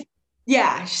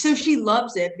 And so she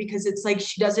loves it because it's like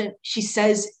she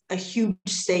says a huge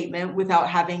statement without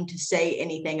having to say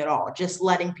anything at all, just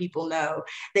letting people know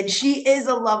that she is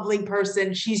a lovely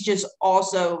person. She's just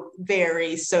also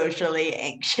very socially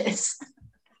anxious.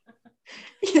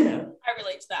 I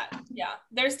relate to that. Yeah.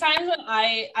 There's times when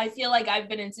I feel like I've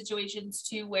been in situations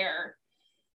too where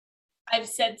I've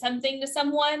said something to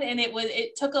someone and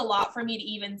it took a lot for me to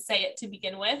even say it to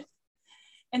begin with.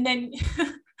 And then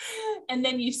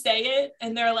you say it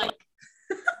and they're like,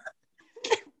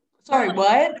 sorry,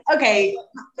 what? Okay.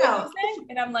 No.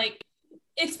 And I'm like,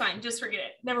 it's fine. Just forget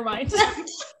it. Never mind.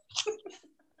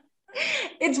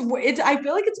 It's I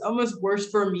feel like it's almost worse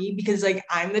for me because like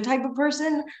I'm the type of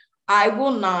person, I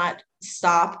will not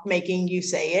stop making you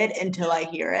say it until I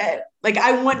hear it. Like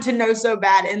I want to know so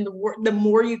bad. And the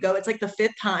more you go, it's like the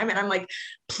 5th time. And I'm like,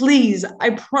 please,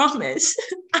 I promise.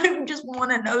 I just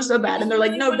want to know so bad. And they're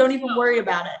like, no, don't even worry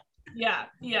about it. Yeah.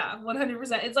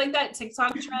 100%. It's like that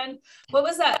TikTok trend. What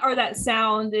was that? Or that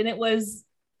sound? And it was,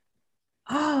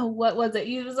 what was it?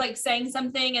 He was like saying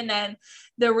something and then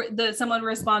someone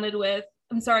responded with,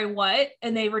 I'm sorry, what?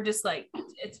 And they were just like,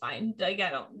 it's fine. Like,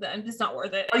 I'm just not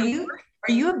worth it. Are you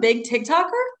a big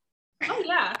TikToker? Oh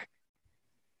yeah.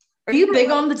 Are you big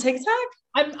on the TikTok?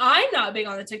 I'm not big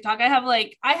on the TikTok. I have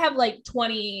like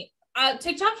 20,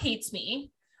 TikTok hates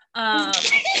me.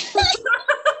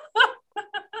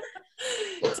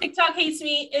 TikTok hates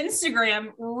me.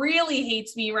 Instagram really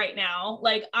hates me right now.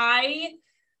 Like I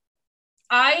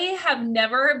have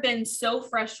never been so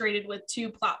frustrated with two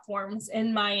platforms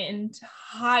in my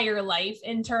entire life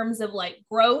in terms of like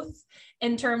growth,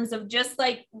 in terms of just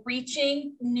like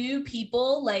reaching new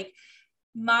people. Like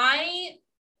I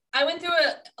went through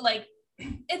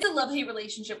it's a love-hate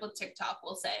relationship with TikTok,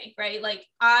 we'll say, right? Like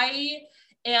I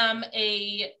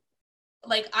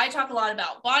talk a lot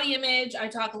about body image. I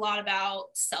talk a lot about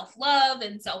self-love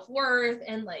and self-worth,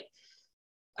 and like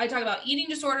I talk about eating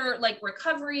disorder, like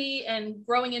recovery and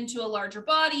growing into a larger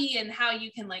body and how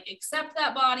you can like accept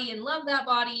that body and love that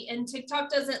body. And TikTok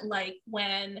doesn't like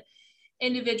when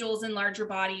individuals in larger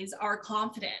bodies are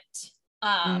confident.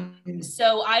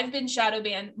 So I've been shadow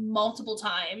banned multiple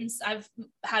times. I've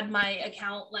had my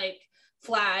account like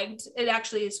flagged. It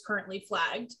actually is currently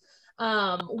flagged.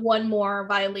 One more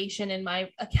violation and my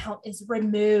account is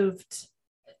removed.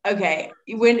 Okay.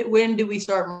 When do we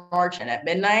start marching? At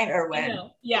midnight or when?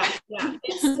 Yeah.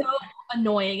 It's so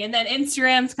annoying. And then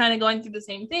Instagram's kind of going through the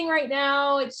same thing right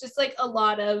now. It's just like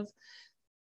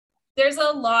there's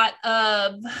a lot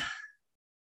of,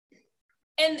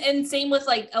 and same with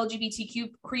like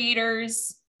LGBTQ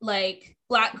creators, like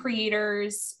Black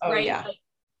creators, right? Yeah.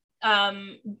 Like,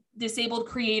 disabled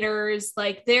creators.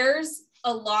 Like there's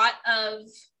a lot of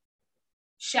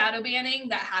shadow banning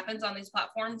that happens on these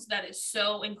platforms that is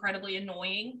so incredibly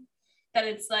annoying that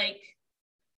it's like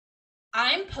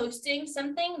I'm posting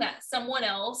something that someone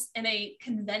else in a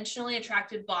conventionally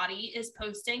attractive body is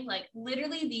posting, like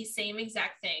literally the same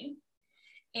exact thing,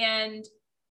 and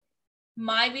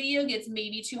my video gets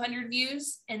maybe 200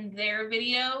 views and their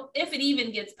video, if it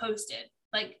even gets posted,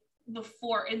 like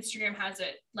before Instagram has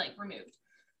it like removed,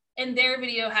 and their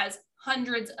video has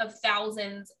hundreds of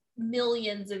thousands,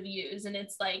 millions of views. And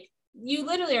it's like, you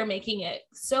literally are making it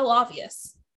so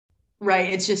obvious.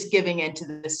 Right. It's just giving into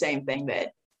the same thing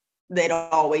that it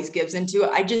always gives into.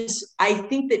 I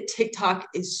think that TikTok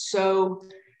is so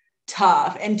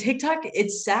tough, and TikTok,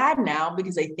 it's sad now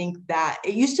because I think that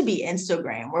it used to be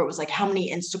Instagram where it was like, how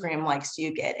many Instagram likes do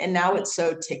you get? And now it's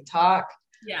so TikTok.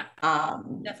 Yeah,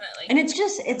 definitely. And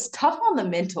it's tough on the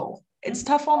mental. It's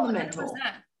tough on the mental.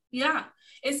 100%. Yeah.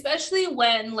 Especially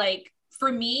when like,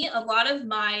 for me, a lot of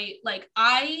my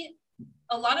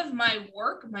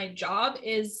work, my job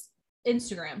is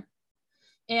Instagram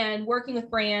and working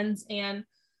with brands and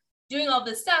doing all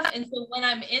this stuff. And so when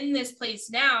I'm in this place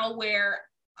now where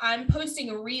I'm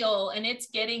posting a reel and it's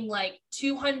getting like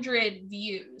 200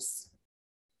 views,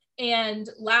 and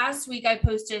last week I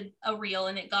posted a reel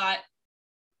and it got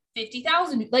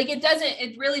 50,000. Like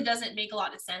it really doesn't make a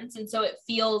lot of sense. And so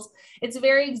it's a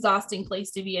very exhausting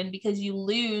place to be in because you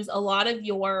lose a lot of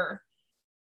your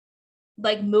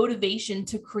like motivation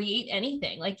to create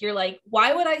anything. Like you're like,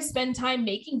 why would I spend time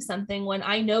making something when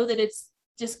I know that it's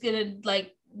just gonna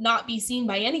like not be seen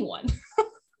by anyone?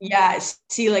 Yeah.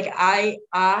 See, like I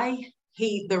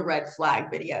hate the red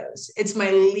flag videos. It's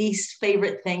my least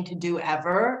favorite thing to do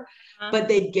ever. But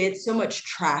they get so much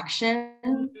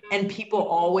traction and people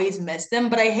always miss them.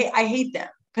 But I hate them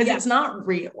because it's not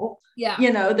real. Yeah.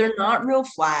 You know, they're not real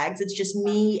flags. It's just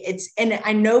me. And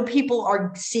I know people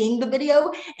are seeing the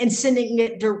video and sending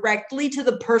it directly to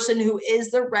the person who is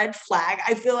the red flag.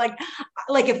 I feel like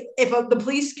if the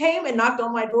police came and knocked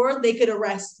on my door, they could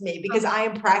arrest me because I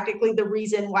am practically the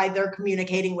reason why they're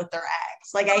communicating with their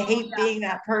ex. Like I hate being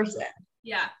that person.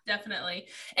 Yeah, definitely.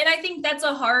 And I think it's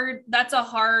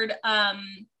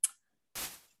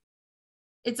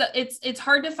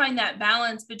hard to find that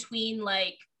balance between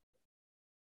like,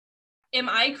 am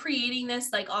I creating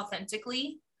this like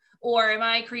authentically, or am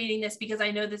I creating this because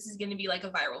I know this is going to be like a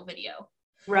viral video?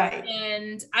 Right.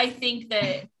 And I think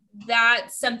that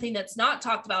that's something that's not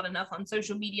talked about enough on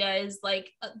social media is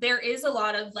like, there is a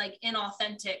lot of like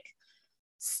inauthentic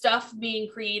stuff being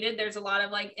created. There's a lot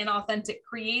of like inauthentic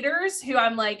creators who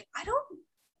I'm like,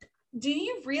 do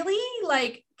you really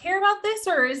like care about this,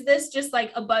 or is this just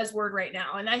like a buzzword right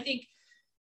now? And I think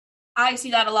I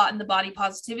see that a lot in the body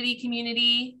positivity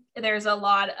community. There's a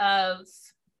lot of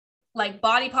like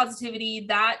body positivity,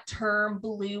 that term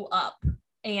blew up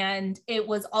and it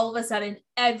was all of a sudden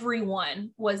everyone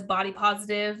was body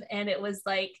positive, and it was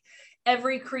like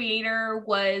every creator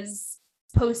was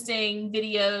posting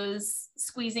videos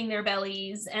squeezing their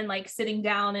bellies and like sitting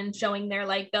down and showing their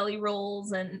like belly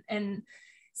rolls, and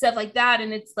stuff like that.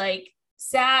 And it's like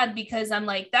sad because I'm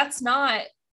like, that is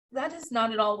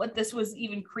not at all what this was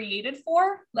even created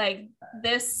for. Like,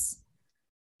 this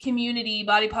community,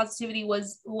 body positivity,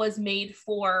 was made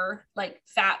for like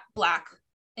fat Black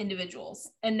individuals,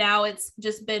 and now it's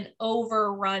just been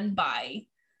overrun by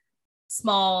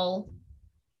small.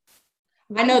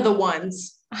 I know the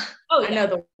ones. Oh, yeah. I know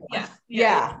the ones.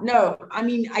 Yeah. No, I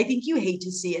mean, I think you hate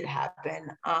to see it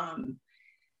happen.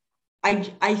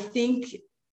 I think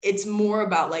it's more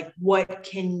about like, what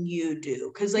can you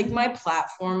do? Because like my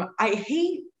platform, I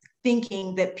hate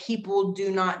thinking that people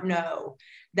do not know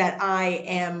that I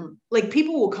am, like,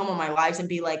 people will come on my lives and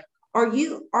be like, are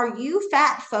you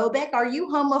fat phobic? Are you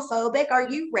homophobic? Are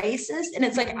you racist? And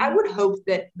it's like, I would hope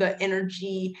that the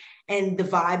energy and the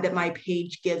vibe that my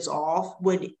page gives off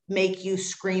would make you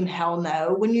scream hell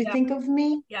no when you think of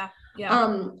me. But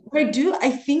I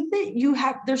think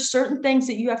that there's certain things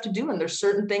that you have to do, and there's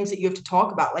certain things that you have to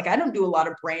talk about. Like, I don't do a lot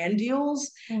of brand deals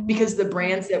because the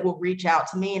brands that will reach out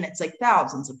to me, and it's like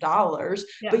thousands of dollars,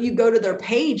 but you go to their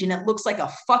page and it looks like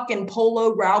a fucking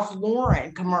Polo Ralph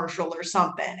Lauren commercial or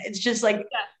something. It's just like,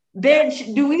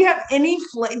 bitch, do we have any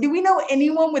do we know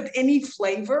anyone with any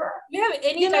flavor? Do you have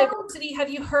any diversity? Have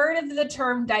you heard of the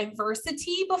term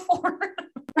diversity before?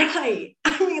 Right.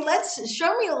 I mean, let's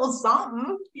show me a little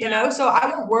something, you know? So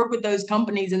I would work with those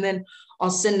companies, and then I'll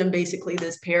send them basically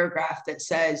this paragraph that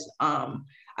says,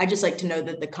 I just like to know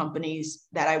that the companies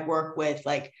that I work with,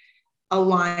 like,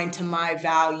 align to my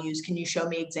values. Can you show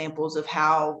me examples of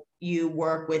how you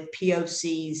work with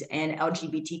POCs and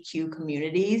LGBTQ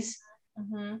communities?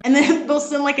 And then they'll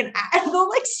send like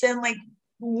send like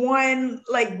one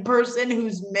like person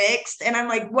who's mixed, and I'm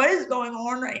like, what is going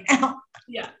on right now?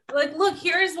 Like, look,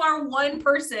 here's our one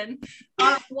person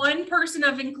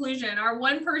of inclusion, our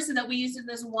one person that we used in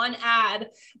this one ad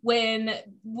when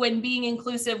being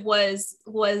inclusive was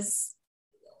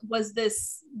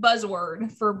this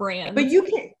buzzword for brand. But you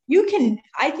can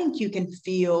I think you can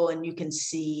feel and you can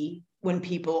see when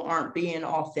people aren't being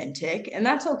authentic, and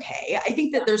that's okay. I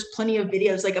think that there's plenty of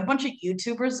videos, like a bunch of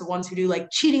YouTubers, the ones who do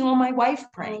like cheating on my wife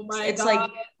pranks.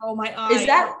 Like, oh my God. Is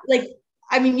that like,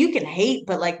 I mean, you can hate,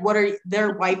 but like,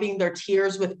 they're wiping their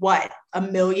tears with what?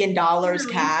 $1 million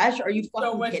cash? Are you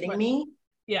fucking kidding me?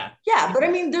 Yeah. But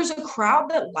I mean, there's a crowd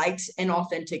that likes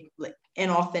inauthentic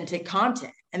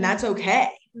content, and that's okay.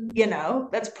 You know,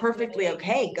 that's perfectly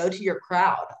okay. Go to your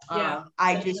crowd.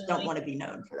 I just don't want to be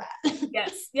known for that.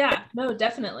 Yes. Yeah, no,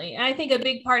 definitely. And I think a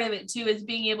big part of it too is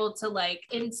being able to, like,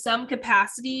 in some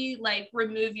capacity, like,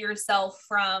 remove yourself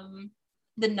from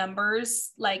the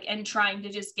numbers, like, and trying to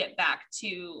just get back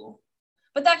to,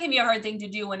 but that can be a hard thing to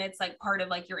do when it's like part of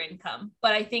like your income.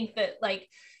 But I think that, like,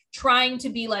 trying to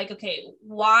be like, okay,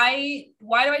 why do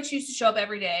I choose to show up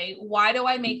every day? Why do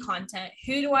I make content?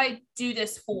 Who do I do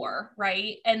this for?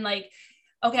 Right. And like,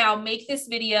 okay, I'll make this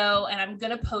video and I'm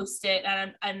going to post it.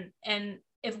 And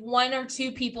if one or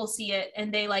two people see it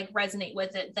and they like resonate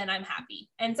with it, then I'm happy.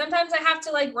 And sometimes I have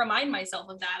to like remind myself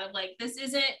of that, of like,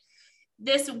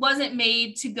 this wasn't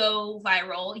made to go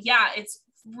viral. Yeah. It's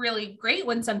really great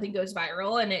when something goes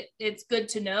viral, and it's good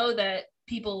to know that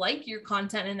people like your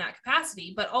content in that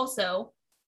capacity, but also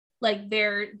like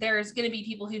there's going to be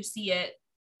people who see it,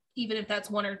 even if that's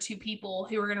one or two people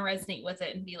who are going to resonate with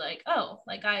it and be like, oh,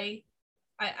 like I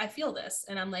feel this.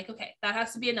 And I'm like, okay, that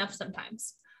has to be enough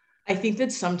sometimes. I think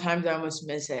that sometimes I almost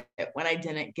miss it when I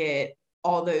didn't get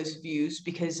all those views,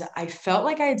 because I felt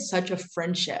like I had such a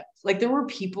friendship. Like, there were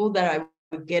people that I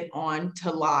would get on to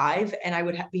live and I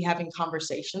would be having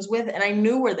conversations with, and I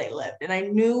knew where they lived and I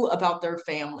knew about their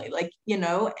family, like, you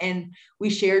know, and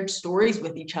we shared stories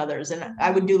with each other's, and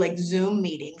I would do like Zoom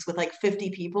meetings with like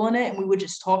 50 people in it, and we would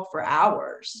just talk for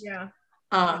hours.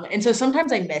 And so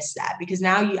sometimes I miss that, because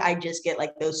now I just get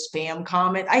like those spam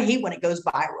comments. I hate when it goes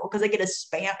viral because I get a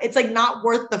spam. It's like not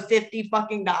worth the $50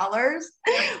 fucking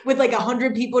with like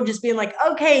 100 people just being like,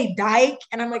 okay, dyke.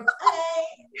 And I'm like,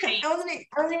 hey, I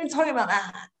wasn't even talking about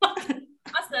that.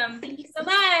 Awesome. Thank you so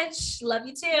much. Love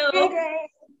you too.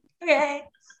 Okay.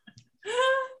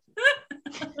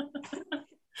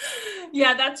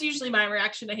 Yeah, that's usually my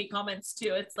reaction to hate comments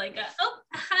too. It's like, oh,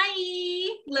 hi,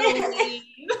 little wave.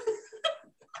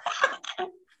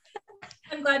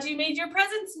 I'm glad you made your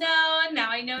presence known. Now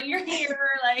I know you're here.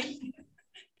 Like,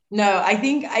 no, I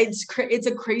think it's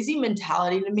a crazy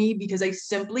mentality to me, because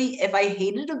if I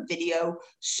hated a video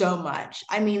so much,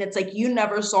 I mean, it's like, you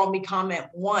never saw me comment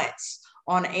once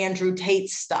on Andrew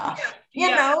Tate's stuff.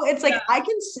 You know, it's like, I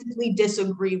can simply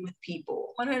disagree with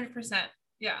people. 100%.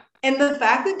 Yeah. And the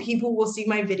fact that people will see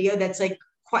my video that's like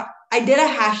I did a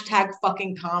hashtag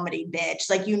fucking comedy, bitch.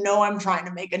 Like, I'm trying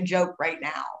to make a joke right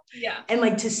now. Yeah. And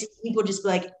like to see people just be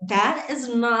like, that is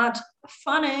not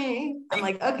funny. I'm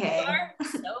like, okay. You are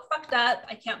so fucked up.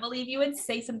 I can't believe you would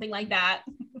say something like that.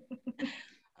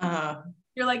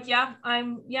 You're like, I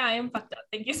am fucked up.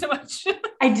 Thank you so much.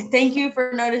 Thank you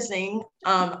for noticing.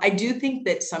 I do think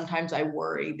that sometimes I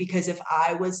worry because if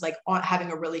I was like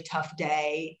having a really tough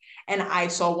day and I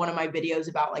saw one of my videos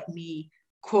about like me,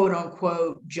 quote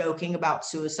unquote, joking about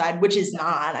suicide, which is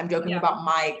not, I'm joking about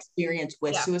my experience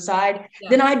with suicide,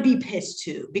 then I'd be pissed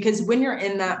too. Because when you're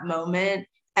in that moment,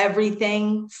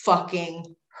 everything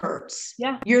fucking hurts.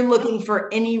 Yeah. You're looking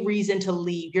for any reason to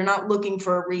leave. You're not looking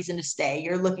for a reason to stay.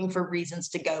 You're looking for reasons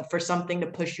to go, for something to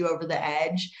push you over the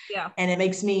edge. Yeah. And it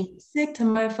makes me sick to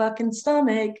my fucking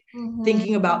stomach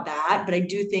thinking about that. But I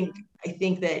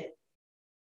think that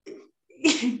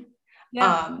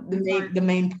the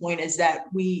main point is that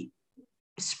we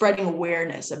spreading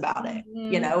awareness about it,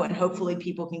 and hopefully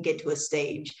people can get to a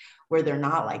stage where they're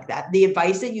not like that. The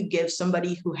advice that you give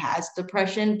somebody who has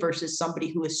depression versus somebody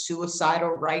who is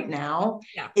suicidal right now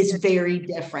is very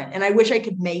different. And I wish I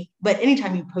could but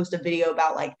anytime you post a video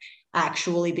about like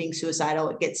actually being suicidal,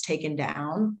 it gets taken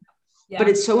down. Yeah. But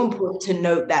it's so important to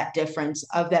note that difference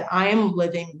of that I am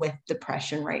living with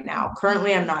depression right now.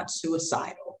 Currently, I'm not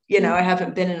suicidal. I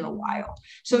haven't been in a while.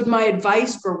 So my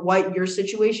advice for what your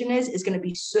situation is going to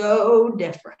be so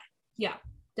different. Yeah,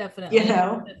 definitely.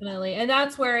 Definitely. And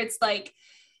that's where it's like,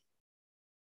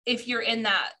 if you're in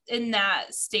that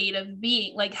state of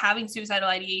being like having suicidal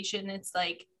ideation, it's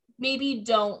like, maybe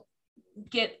don't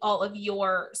get all of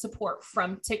your support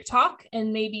from TikTok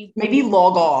and maybe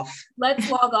log off. Let's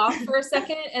log off for a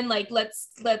second and like, let's,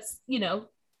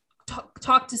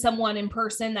 talk to someone in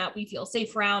person that we feel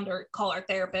safe around, or call our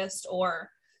therapist or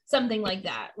something like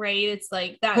that. Right. It's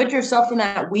like that. Put yourself in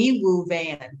that wee woo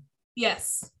van.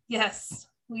 Yes. 100%.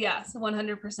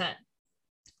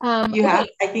 You have,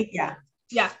 I think, yeah.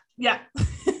 Yeah.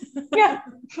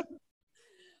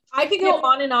 I could go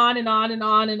on and on and on and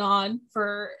on and on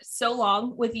for so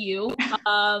long with you.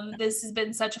 This has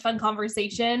been such a fun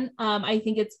conversation. I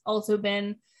think it's also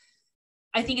going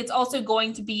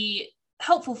to be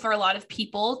helpful for a lot of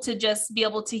people to just be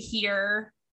able to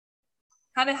hear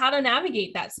how to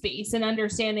navigate that space, and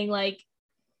understanding like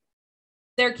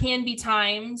there can be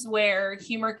times where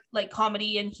humor, like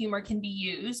comedy and humor, can be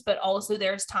used, but also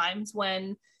there's times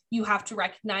when you have to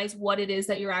recognize what it is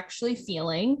that you're actually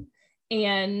feeling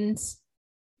and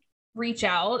reach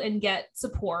out and get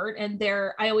support. And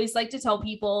I always like to tell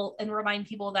people and remind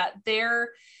people that there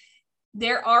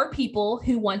are people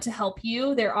who want to help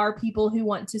you. There are people who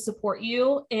want to support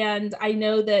you. And I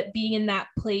know that being in that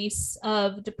place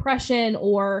of depression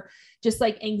or just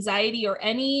like anxiety or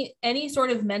any sort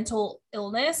of mental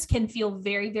illness can feel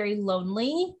very, very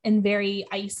lonely and very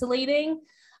isolating.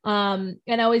 And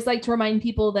I always like to remind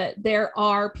people that there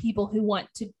are people who want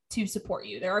to support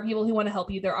you. There are people who want to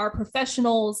help you. There are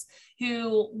professionals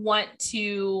who want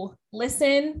to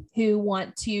listen, who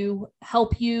want to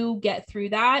help you get through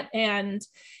that. And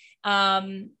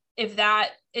if that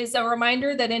is a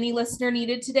reminder that any listener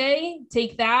needed today,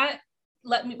 take that.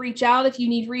 Let me reach out if you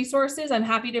need resources. I'm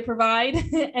happy to provide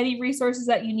any resources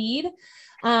that you need.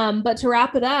 But to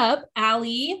wrap it up,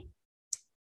 Alli,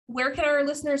 where can our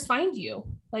listeners find you?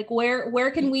 Like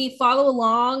where can we follow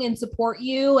along and support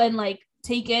you and like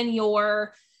take in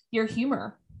your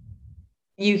humor?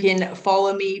 You can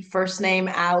follow me, first name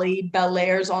Alli,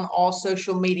 Bellairs on all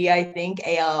social media, I think,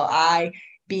 ALIBELLAIRS,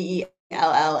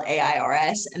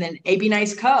 and then AB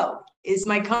Nice Co. is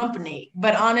my company.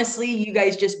 But honestly, you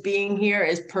guys just being here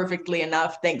is perfectly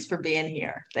enough. Thanks for being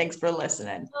here. Thanks for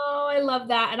listening. Oh, I love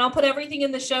that. And I'll put everything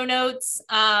in the show notes.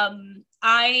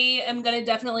 I am going to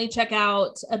definitely check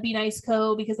out a Be Nice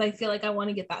Co. because I feel like I want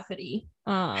to get that hoodie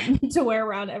to wear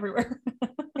around everywhere.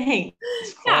 Thanks,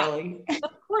 Carly. Yeah,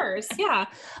 of course. Yeah.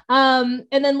 And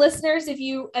then listeners, if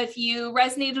you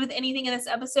resonated with anything in this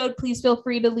episode, please feel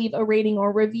free to leave a rating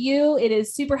or review. It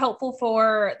is super helpful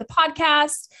for the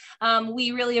podcast.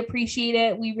 We really appreciate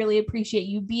it. We really appreciate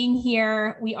you being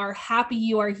here. We are happy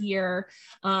you are here.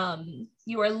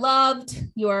 You are loved,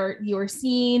 you are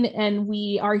seen, and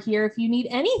we are here if you need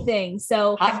anything.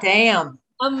 So hot damn.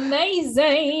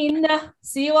 Amazing.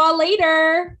 See you all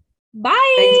later.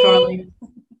 Bye. Thanks, Carly.